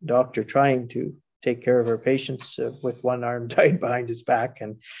doctor trying to take care of our patients with one arm tied behind his back.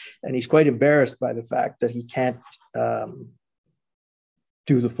 And he's quite embarrassed by the fact that he can't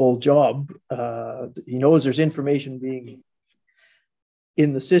do the full job. He knows there's information being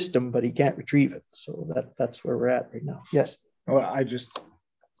in the system, but he can't retrieve it. So that's where we're at right now. Yes. Well,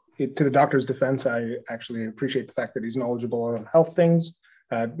 to the doctor's defense, I actually appreciate the fact that he's knowledgeable on health things,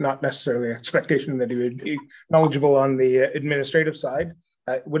 not necessarily an expectation that he would be knowledgeable on the administrative side.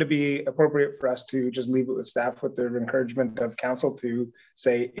 Would it be appropriate for us to just leave it with staff with the encouragement of council to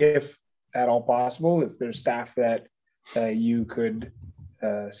say, if at all possible, if there's staff that you could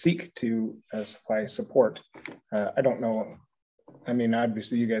seek to supply support? I don't know. I mean,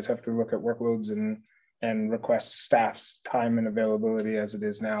 obviously you guys have to look at workloads and request staff's time and availability as it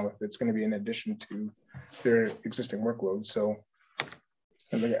is now, if it's going to be in addition to their existing workload. So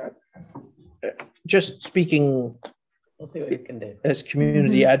just speaking, we'll see what you can do as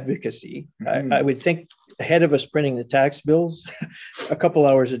community advocacy. I would think ahead of us printing the tax bills, a couple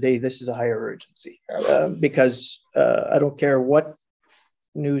hours a day, this is a higher urgency because I don't care what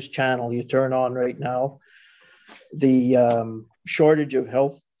news channel you turn on right now, the shortage of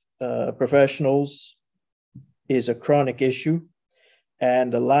health professionals is a chronic issue.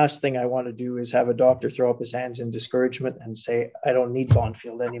 And the last thing I want to do is have a doctor throw up his hands in discouragement and say, I don't need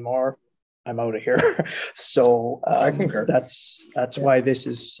Bonfield anymore. I'm out of here. So I concur. That's why this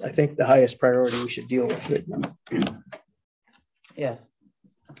is, I think, the highest priority we should deal with right now. Yes,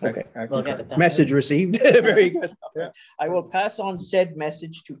 Okay. we'll get it done. Message received. Very good. Yeah. I will pass on said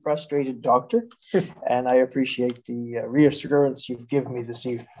message to frustrated doctor, and I appreciate the reassurance you've given me this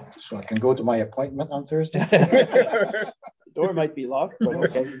evening. So I can go to my appointment on Thursday. The door might be locked, but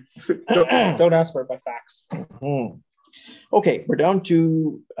okay. Don't ask for it by fax. Okay, we're down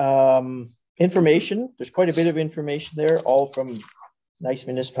to information. There's quite a bit of information there, all from nice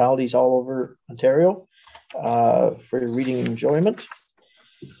municipalities all over Ontario for your reading enjoyment.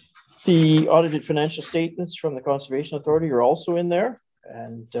 The audited financial statements from the Conservation Authority are also in there,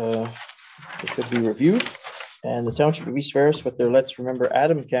 and they should be reviewed. And the Township of East Ferris with their Let's Remember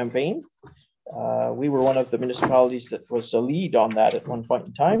Adam campaign. We were one of the municipalities that was a lead on that at one point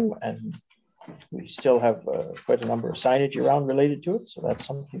in time, and we still have quite a number of signage around related to it, so that's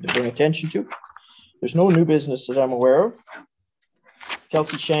something to bring attention to. There's no new business that I'm aware of.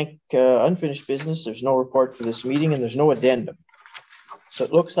 Kelsey Shank, unfinished business. There's no report for this meeting, and there's no addendum. So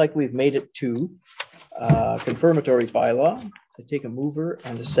it looks like we've made it to confirmatory bylaw. I take a mover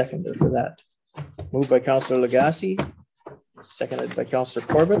and a seconder for that. Moved by Councillor Lagasse, seconded by Councillor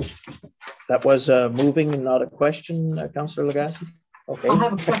Corbett. That was moving and not a question, Councillor Lagasse? Okay. I'll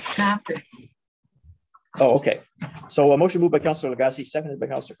have a question after. Oh, okay. So a motion moved by Councillor Lagasse, seconded by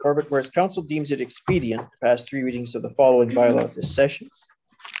Councillor Corbett, whereas council deems it expedient to pass 3 readings of the following bylaw at this session.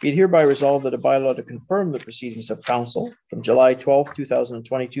 Be it hereby resolved that a bylaw to confirm the proceedings of council from July 12,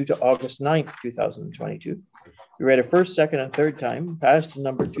 2022 to August 9th, 2022. Be read a first, second, and third time, passed in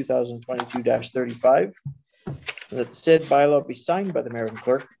number 2022-35, and that the said bylaw be signed by the mayor and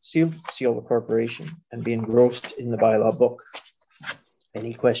clerk, sealed with the seal of the corporation, and be engrossed in the bylaw book.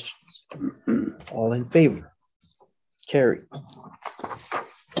 Any questions? All in favor? Carried.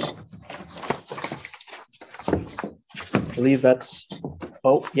 I believe that's,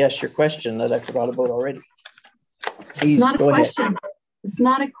 oh, yes, your question that I forgot about already. Please go ahead. It's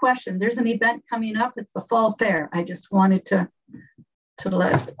not a question. There's an event coming up. It's the Fall Fair. I just wanted to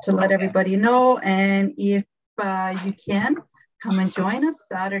let everybody know. And if you can, come and join us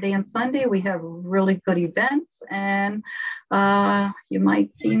Saturday and Sunday. We have really good events, and you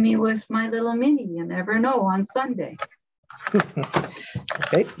might see me with my little mini. You never know on Sunday.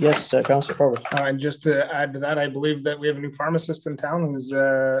 Okay, yes, Councillor Corbett. And just to add to that, I believe that we have a new pharmacist in town who's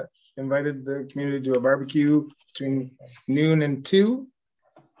invited the community to a barbecue between noon and 2.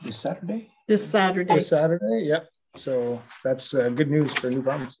 This Saturday? This Saturday. This Saturday, yep. So that's good news for a new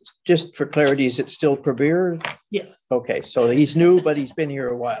pharmacist. Just for clarity, is it still Prabir? Yes. Okay, so he's new, but he's been here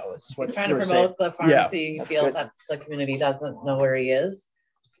a while. It's what He's trying to you're promote the pharmacy. Yeah, Feels good. that the community doesn't know where he is.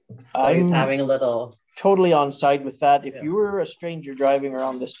 So I'm he's having a little. totally on side with that. If Yeah. you were a stranger driving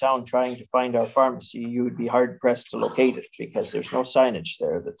around this town trying to find our pharmacy, you would be hard pressed to locate it because there's no signage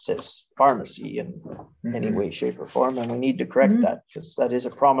there that says pharmacy in any way, shape, or form. And we need to correct that because that is a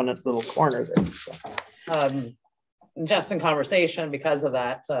prominent little corner there. So. Just in conversation because of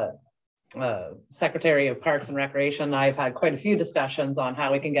that, Secretary of Parks and Recreation, I've had quite a few discussions on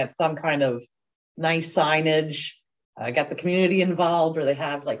how we can get some kind of nice signage, get the community involved, where they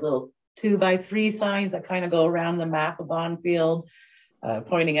have like little 2x3 signs that kind of go around the map of Bonfield,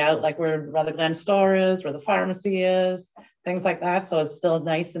 pointing out like where the Glen store is, where the pharmacy is, things like that. So it's still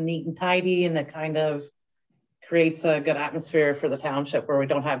nice and neat and tidy, and it kind of creates a good atmosphere for the township where we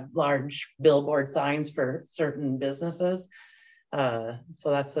don't have large billboard signs for certain businesses. So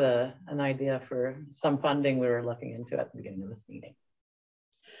that's an idea for some funding we were looking into at the beginning of this meeting.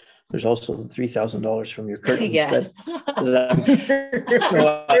 There's also the $3,000 from your curtains. Yes.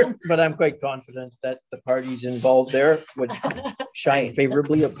 But I'm quite confident that the parties involved there would shine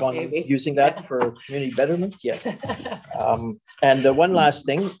favorably upon using that for community betterment. Yes. And the one last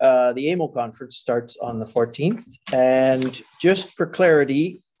thing, the AMO conference starts on the 14th. And just for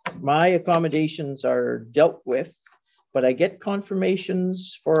clarity, my accommodations are dealt with, but I get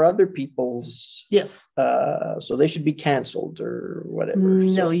confirmations for other people's. Yes. So they should be canceled or whatever.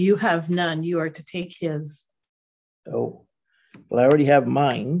 No, So, you have none. You are to take his. oh, well, I already have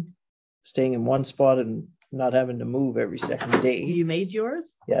mine, staying in one spot and not having to move every second day. You made yours?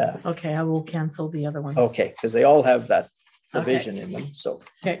 Yeah. Okay, I will cancel the other ones. Okay, because they all have that provision in them. So,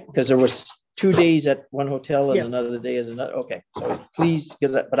 Okay. because there was 2 days at one hotel and Yes. another day at another. Okay, so please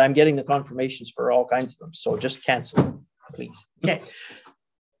get that, but I'm getting the confirmations for all kinds of them. So just cancel them, please. Okay.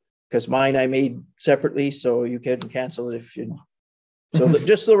 Because mine I made separately, so you can cancel it if you. So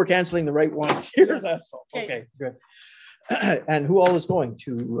just so we're canceling the right ones here. That's all. Okay. Okay, good. And who all is going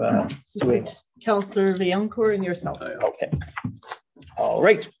to AMO? Councillor Leoncourt and yourself. Okay. All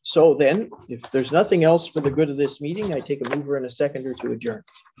right, so then, if there's nothing else for the good of this meeting, I take a mover and a seconder to adjourn.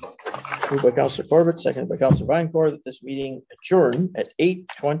 Moved by Councillor Corbett, seconded by Councillor Vancor, that this meeting adjourn at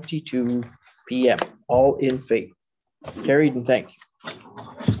 8:22 p.m. All in favor? Carried, and thank you.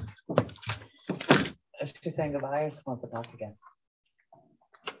 If she's saying goodbye, I just want to talk again.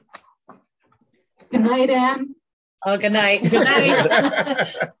 Good night, Anne. Oh, good night. Good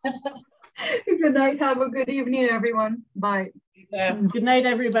night. Good night. Have a good evening, everyone. Bye. Good night,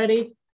 everybody.